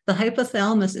 the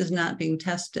hypothalamus is not being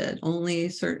tested. Only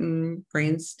certain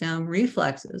brainstem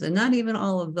reflexes, and not even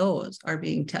all of those are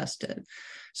being tested.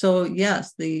 So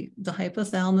yes, the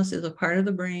hypothalamus is a part of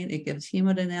the brain. It gives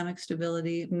hemodynamic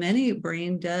stability. Many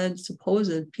brain dead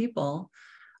supposed people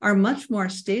are much more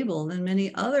stable than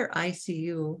many other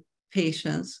ICU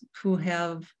patients who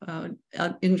have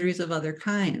injuries of other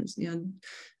kinds.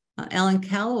 Alan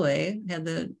Calloway had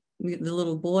the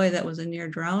little boy that was a near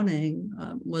drowning,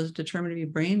 was determined to be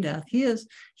brain death. He is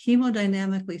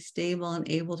hemodynamically stable and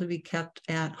able to be kept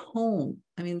at home.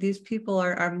 I mean, these people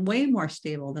are way more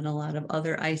stable than a lot of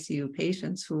other ICU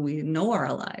patients who we know are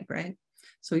alive, right?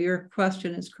 So your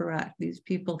question is correct. These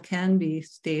people can be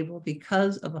stable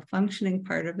because of a functioning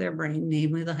part of their brain,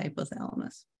 namely the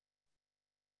hypothalamus.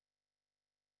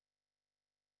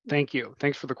 Thank you.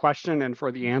 Thanks for the question and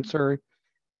for the answer.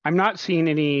 I'm not seeing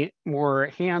any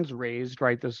more hands raised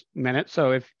right this minute.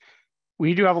 So if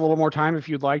we do have a little more time, if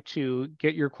you'd like to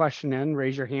get your question in,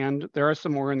 raise your hand. There are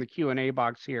some more in the Q&A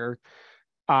box here.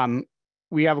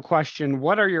 We have a question.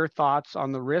 What are your thoughts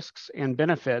on the risks and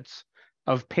benefits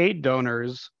of paid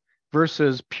donors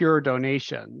versus pure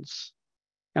donations?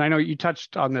 And I know you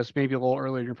touched on this maybe a little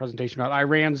earlier in your presentation, but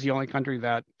Iran's the only country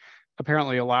that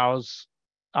apparently allows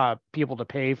people to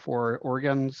pay for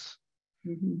organs.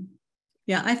 Mm-hmm.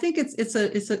 Yeah, I think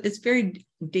it's very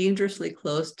dangerously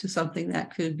close to something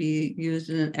that could be used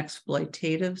in an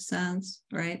exploitative sense,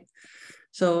 right?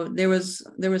 So there was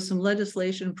some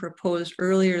legislation proposed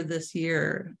earlier this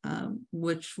year,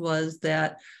 which was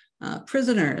that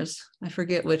prisoners, I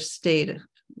forget which state,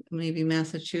 maybe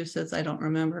Massachusetts, I don't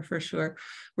remember for sure,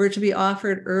 were to be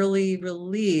offered early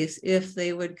release if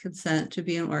they would consent to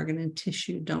be an organ and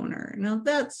tissue donor. Now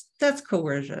that's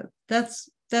coercion. That's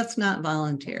not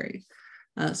voluntary.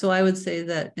 So I would say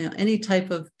that any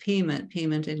type of payment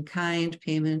in kind,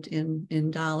 payment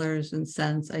in dollars and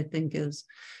cents, I think is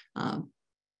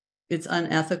it's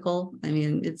unethical. I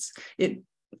mean,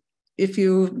 if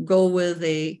you go with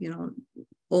a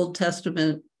Old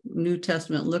Testament, New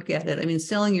Testament look at it, I mean,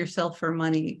 selling yourself for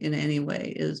money in any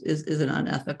way is an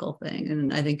unethical thing,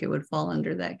 and I think it would fall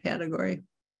under that category.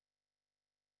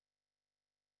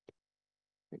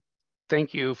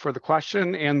 Thank you for the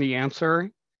question and the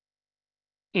answer.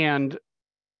 And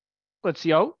let's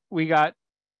see, oh, we got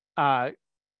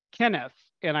Kenneth.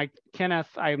 And Kenneth,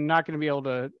 I'm not going to be able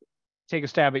to take a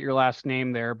stab at your last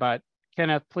name there, but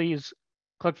Kenneth, please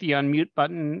click the unmute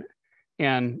button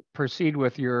and proceed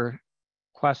with your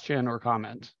question or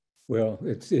comment. Well,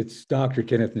 it's Dr.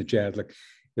 Kenneth Najadlik.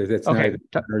 That's okay.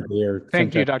 neither there.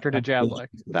 Thank you, Dr. Najadlik.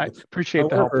 I appreciate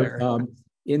the help there.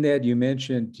 In that you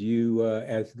mentioned you,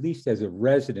 at least as a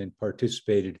resident,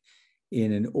 participated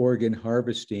in an organ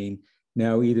harvesting,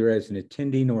 now either as an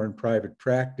attending or in private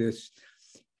practice.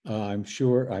 I'm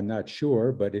not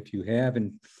sure, but if you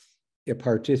haven't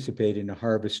participated in a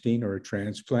harvesting or a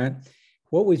transplant,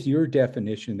 what was your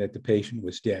definition that the patient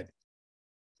was dead?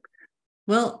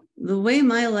 Well, the way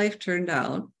my life turned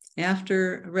out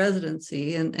after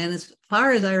residency, and as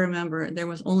far as I remember, there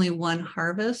was only one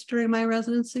harvest during my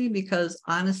residency, because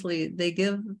honestly, they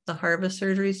give the harvest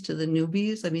surgeries to the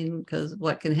newbies. I mean, because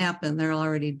what can happen? They're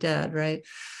already dead, right?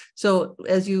 So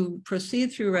as you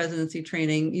proceed through residency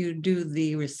training, you do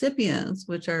the recipients,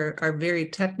 which are very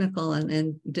technical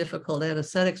and difficult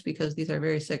anesthetics because these are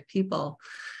very sick people.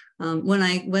 When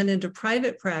I went into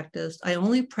private practice, I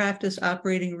only practiced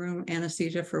operating room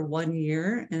anesthesia for 1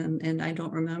 year, and I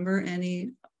don't remember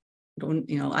any.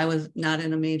 I was not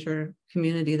in a major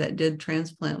community that did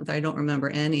transplant. I don't remember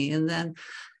any. And then,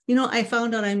 I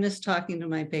found out I missed talking to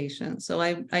my patients. So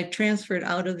I transferred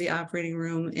out of the operating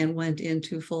room and went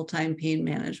into full-time pain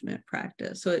management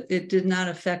practice. So it did not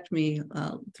affect me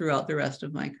throughout the rest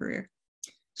of my career.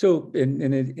 So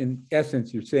in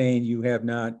essence, you're saying you have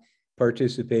not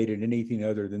participated in anything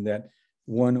other than that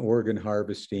one organ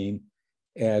harvesting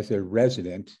as a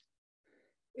resident,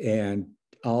 and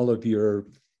all of your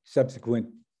subsequent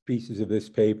pieces of this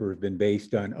paper have been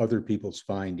based on other people's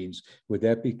findings. Would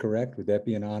that be correct? Would that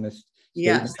be an honest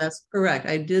statement? Yes, that's correct.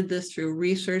 I did this through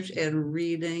research and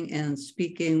reading and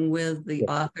speaking with the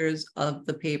authors of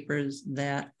the papers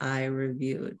that I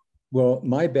reviewed. Well,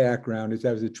 my background is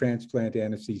I was a transplant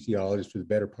anesthesiologist for the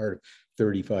better part of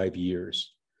 35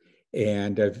 years.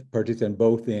 And I've participated on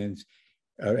both ends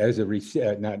as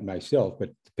not myself, but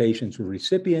the patients were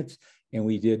recipients, and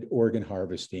we did organ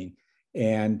harvesting.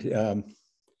 And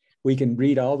we can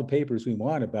read all the papers we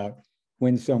want about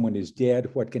when someone is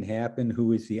dead, what can happen,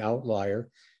 who is the outlier.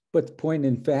 But the point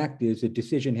in fact is a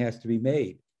decision has to be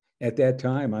made at that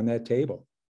time on that table.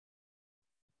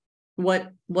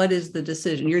 What is the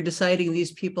decision? You're deciding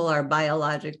these people are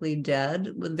biologically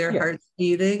dead with their hearts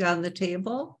beating on the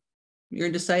table? You're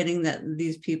deciding that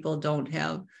these people don't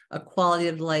have a quality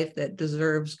of life that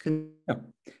deserves. No,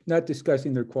 not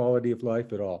discussing their quality of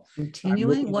life at all.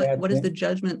 Continuing, what is the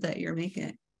judgment that you're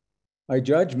making? My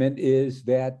judgment is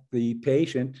that the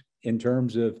patient, in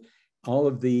terms of all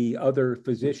of the other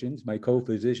physicians, my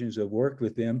co-physicians have worked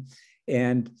with them,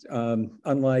 and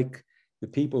unlike the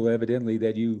people evidently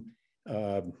that you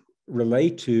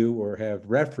relate to or have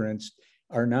referenced,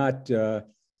 are not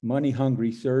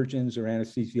money-hungry surgeons or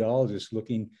anesthesiologists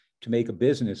looking to make a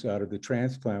business out of the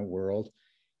transplant world.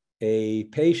 A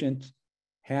patient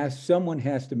someone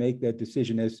has to make that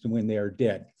decision as to when they are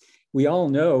dead. We all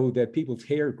know that people's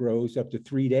hair grows up to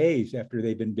 3 days after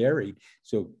they've been buried.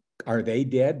 So are they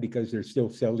dead because there's still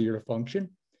cellular function?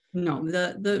 No,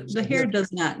 the hair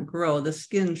does not grow. The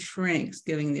skin shrinks,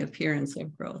 giving the appearance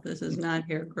of growth. This is not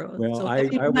hair growth. Well, so I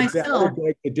would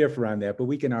like to differ on that, but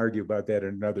we can argue about that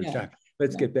at another time.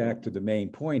 Let's get back to the main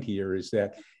point here, is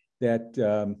that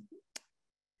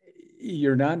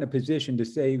you're not in a position to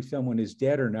say if someone is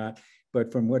dead or not, but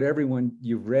from what everyone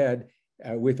you've read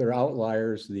with their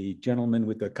outliers, the gentleman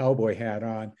with the cowboy hat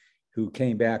on, who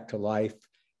came back to life.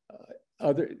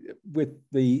 With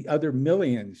the other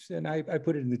millions, and I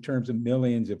put it in the terms of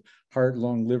millions of heart,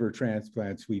 lung, liver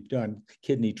transplants we've done,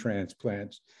 kidney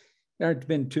transplants. There aren't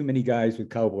been too many guys with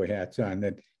cowboy hats on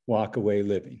that walk away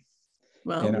living.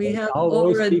 Well, we have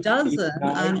over a dozen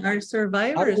on our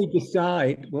survivors. How do we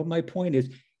decide? Well, my point is,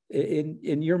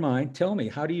 in your mind, tell me,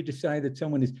 how do you decide that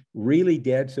someone is really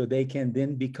dead so they can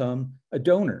then become a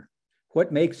donor?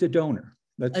 What makes a donor?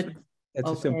 That's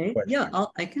a simple question. Yeah,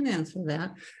 I can answer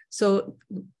that. So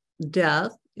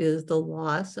death is the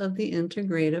loss of the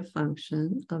integrative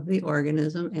function of the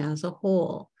organism as a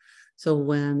whole. So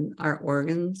when our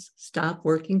organs stop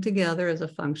working together as a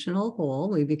functional whole,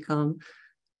 we become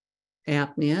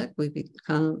apneic, we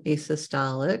become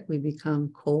asystolic, we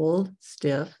become cold,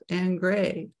 stiff, and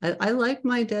gray. I like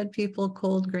my dead people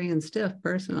cold, gray, and stiff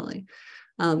personally.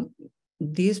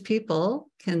 These people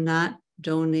cannot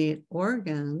donate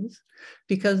organs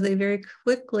because they very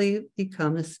quickly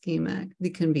become ischemic. They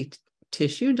can be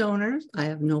tissue donors. I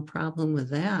have no problem with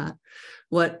that.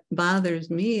 What bothers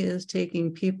me is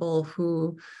taking people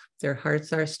who their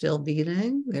hearts are still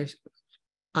beating, they're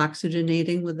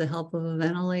oxygenating with the help of a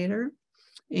ventilator,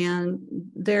 and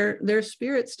their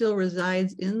spirit still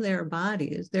resides in their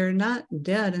bodies. They're not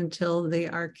dead until they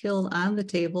are killed on the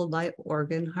table by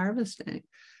organ harvesting.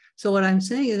 So what I'm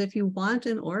saying is, if you want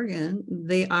an organ,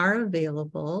 they are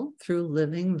available through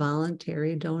living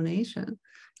voluntary donation.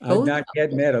 I've not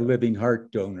yet met a living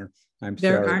heart donor. I'm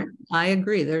sorry. I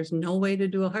agree. There's no way to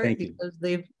do a heart because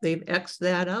they've X'd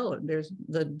that out. There's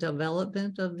the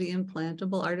development of the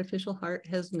implantable artificial heart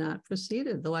has not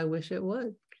proceeded, though I wish it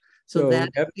would. So that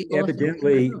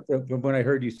evidently, from what I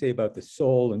heard you say about the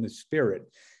soul and the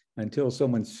spirit, until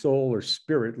someone's soul or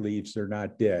spirit leaves, they're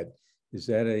not dead. Is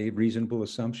that a reasonable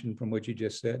assumption from what you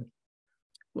just said?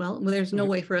 Well, there's no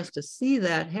way for us to see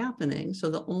that happening. So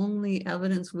the only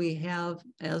evidence we have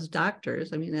as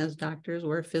doctors,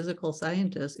 we're physical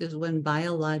scientists, is when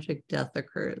biologic death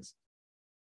occurs.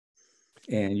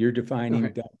 And you're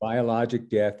defining biologic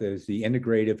death as the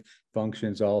integrative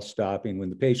functions all stopping when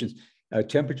the patient's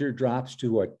temperature drops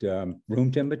to what,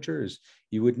 room temperature?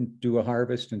 You wouldn't do a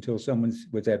harvest until someone's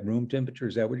was at room temperature?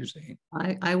 Is that what you're saying?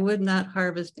 I would not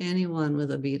harvest anyone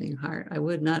with a beating heart. I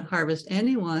would not harvest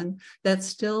anyone that's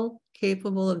still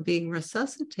capable of being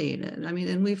resuscitated.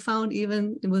 And we found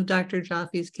even with Dr.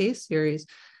 Jaffe's case series,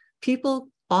 people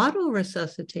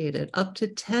auto-resuscitated up to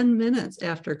 10 minutes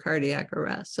after cardiac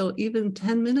arrest. So even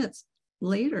 10 minutes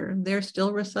later, they're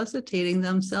still resuscitating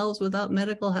themselves without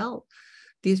medical help.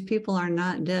 These people are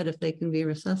not dead if they can be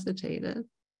resuscitated.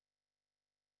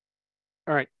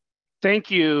 All right.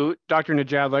 Thank you, Dr.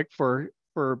 Nejadlik, for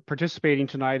participating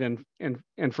tonight and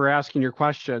for asking your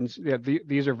questions. Yeah,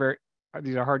 these are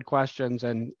hard questions,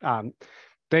 and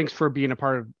thanks for being a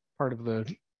part of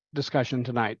the discussion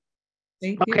tonight.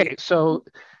 Thank you. Okay, so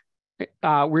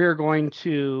we're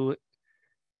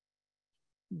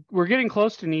getting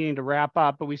close to needing to wrap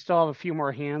up, but we still have a few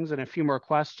more hands and a few more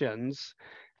questions.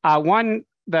 One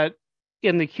that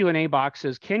in the Q&A box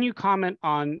is, can you comment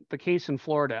on the case in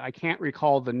Florida? I can't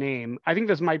recall the name. I think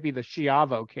this might be the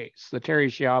Schiavo case, the Terry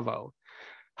Schiavo.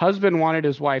 Husband wanted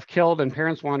his wife killed and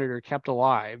parents wanted her kept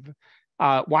alive.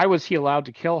 Why was he allowed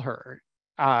to kill her?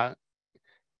 Do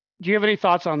you have any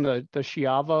thoughts on the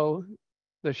Schiavo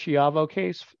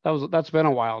case? That's been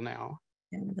a while now.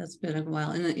 Yeah, that's been a while.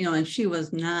 And and she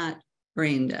was not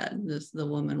brain dead. The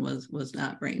woman was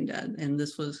not brain dead. And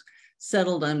this was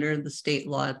settled under the state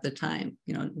law at the time.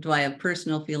 Do I have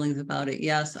personal feelings about it?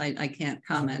 Yes, I can't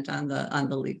comment on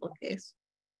the legal case.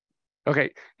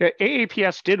 Okay,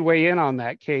 AAPS did weigh in on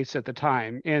that case at the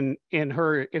time in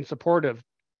support of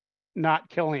not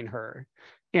killing her.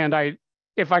 And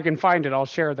if I can find it, I'll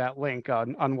share that link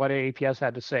on what AAPS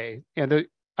had to say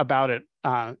about it.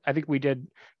 I think we did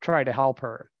try to help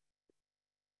her.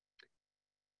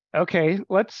 Okay,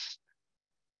 let's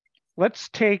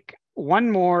take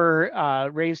one more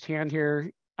raised hand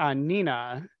here.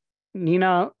 Nina.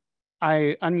 Nina,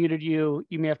 I unmuted you.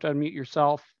 You may have to unmute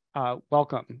yourself.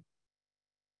 Welcome.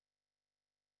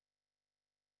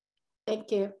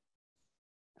 Thank you.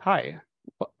 Hi.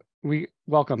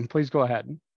 Welcome. Please go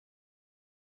ahead.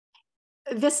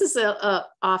 This is a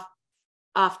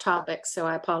off topic, so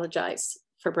I apologize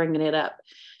for bringing it up.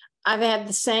 I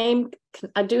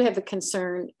do have a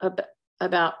concern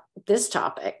about this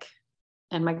topic.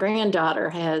 And my granddaughter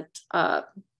had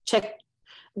checked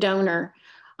donor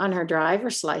on her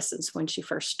driver's license when she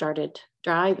first started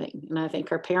driving. And I think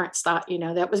her parents thought,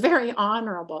 that was very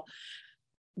honorable.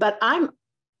 But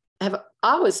have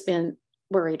always been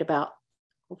worried about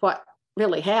what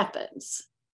really happens.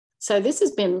 So this has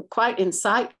been quite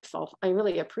insightful. I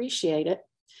really appreciate it.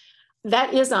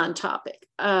 That is on topic.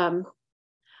 I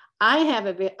have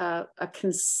a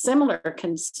similar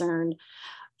concern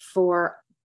for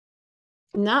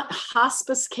not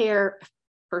hospice care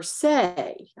per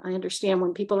se. I understand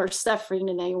when people are suffering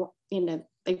and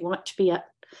they want to be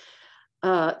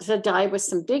to die with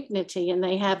some dignity, and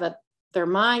they have their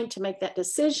mind to make that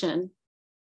decision.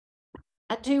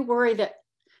 I do worry that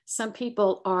some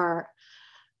people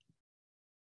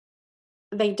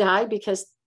they die because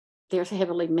they're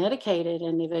heavily medicated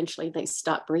and eventually they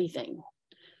stop breathing.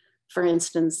 For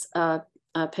instance, a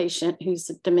patient who's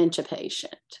a dementia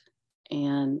patient,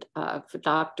 and if a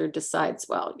doctor decides,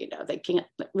 well,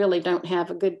 they don't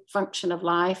have a good function of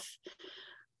life,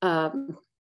 and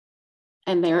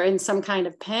they're in some kind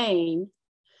of pain.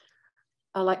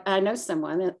 Like I know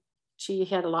someone that she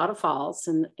had a lot of falls,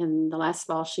 and in the last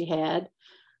fall she had,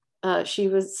 she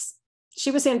was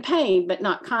in pain, but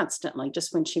not constantly,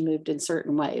 just when she moved in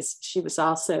certain ways. She was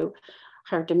also,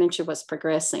 her dementia was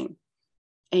progressing.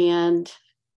 And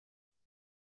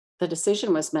the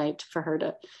decision was made for her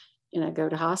to, go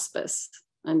to hospice.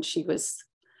 And she was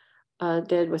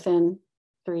dead within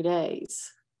 3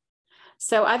 days.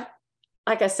 So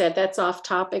like I said, that's off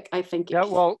topic. I think. Yeah,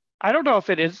 well, I don't know if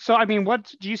it is. So, I mean,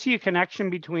 do you see a connection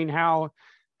between how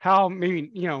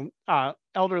maybe,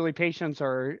 elderly patients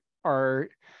are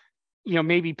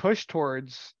maybe pushed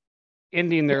towards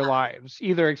ending their lives,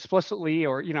 either explicitly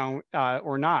or,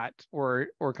 or not, or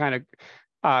kind of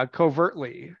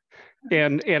covertly.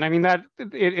 And I mean that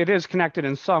it is connected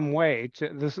in some way to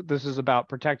this. This is about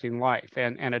protecting life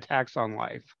and attacks on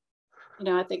life.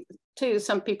 I think too,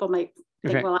 some people may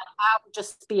think, Okay. well, I would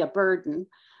just be a burden.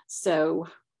 So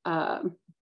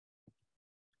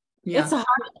it's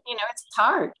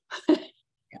hard.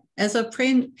 As a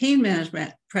pain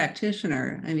management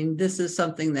practitioner, I mean, this is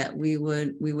something that we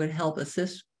would help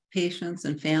assist patients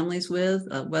and families with,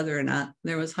 whether or not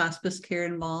there was hospice care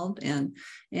involved, and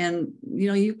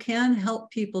you can help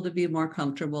people to be more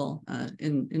comfortable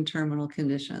in terminal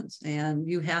conditions, and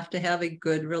you have to have a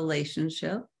good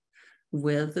relationship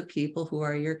with the people who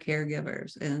are your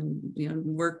caregivers, and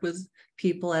work with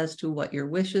people as to what your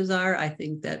wishes are. I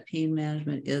think that pain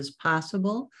management is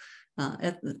possible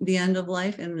at the end of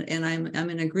life, and I'm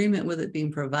in agreement with it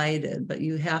being provided, but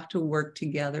you have to work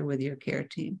together with your care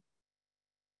team.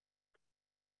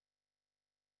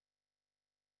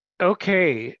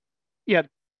 Okay. Yeah,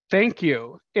 thank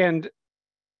you. And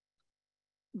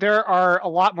there are a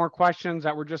lot more questions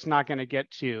that we're just not going to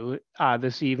get to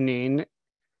this evening,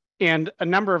 and a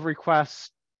number of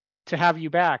requests to have you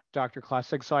back, Dr.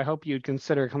 Klessig. So I hope you'd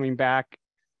consider coming back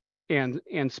and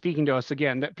speaking to us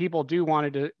again. That people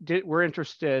we're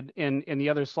interested in the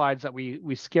other slides that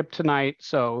we skipped tonight.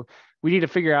 So we need to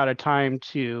figure out a time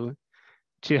to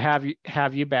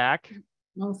have you back.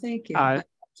 Well, thank you. I'd love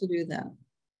to do that.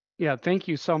 Yeah, thank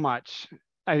you so much.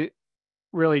 I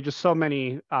really just so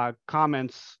many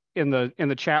comments in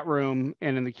the chat room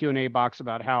and in the Q&A box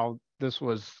about how this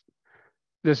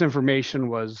information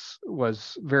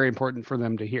was very important for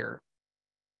them to hear.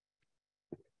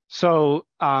 So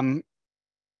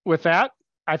with that,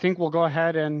 I think we'll go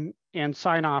ahead and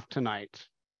sign off tonight.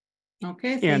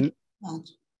 Okay, thank you so much.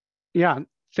 Yeah,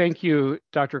 thank you,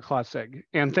 Dr. Klessig.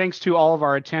 And thanks to all of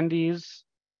our attendees.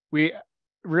 We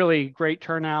really great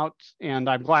turnout, and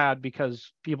I'm glad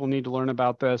because people need to learn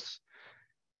about this.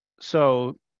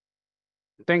 So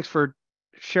thanks for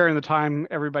sharing the time,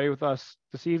 everybody, with us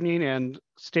this evening, and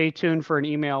stay tuned for an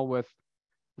email with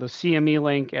the CME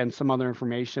link and some other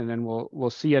information, and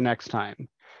we'll see you next time.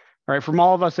 All right, from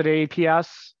all of us at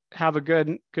AAPS, have a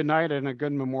good night and a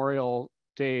good Memorial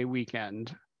Day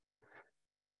weekend.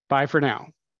 Bye for now.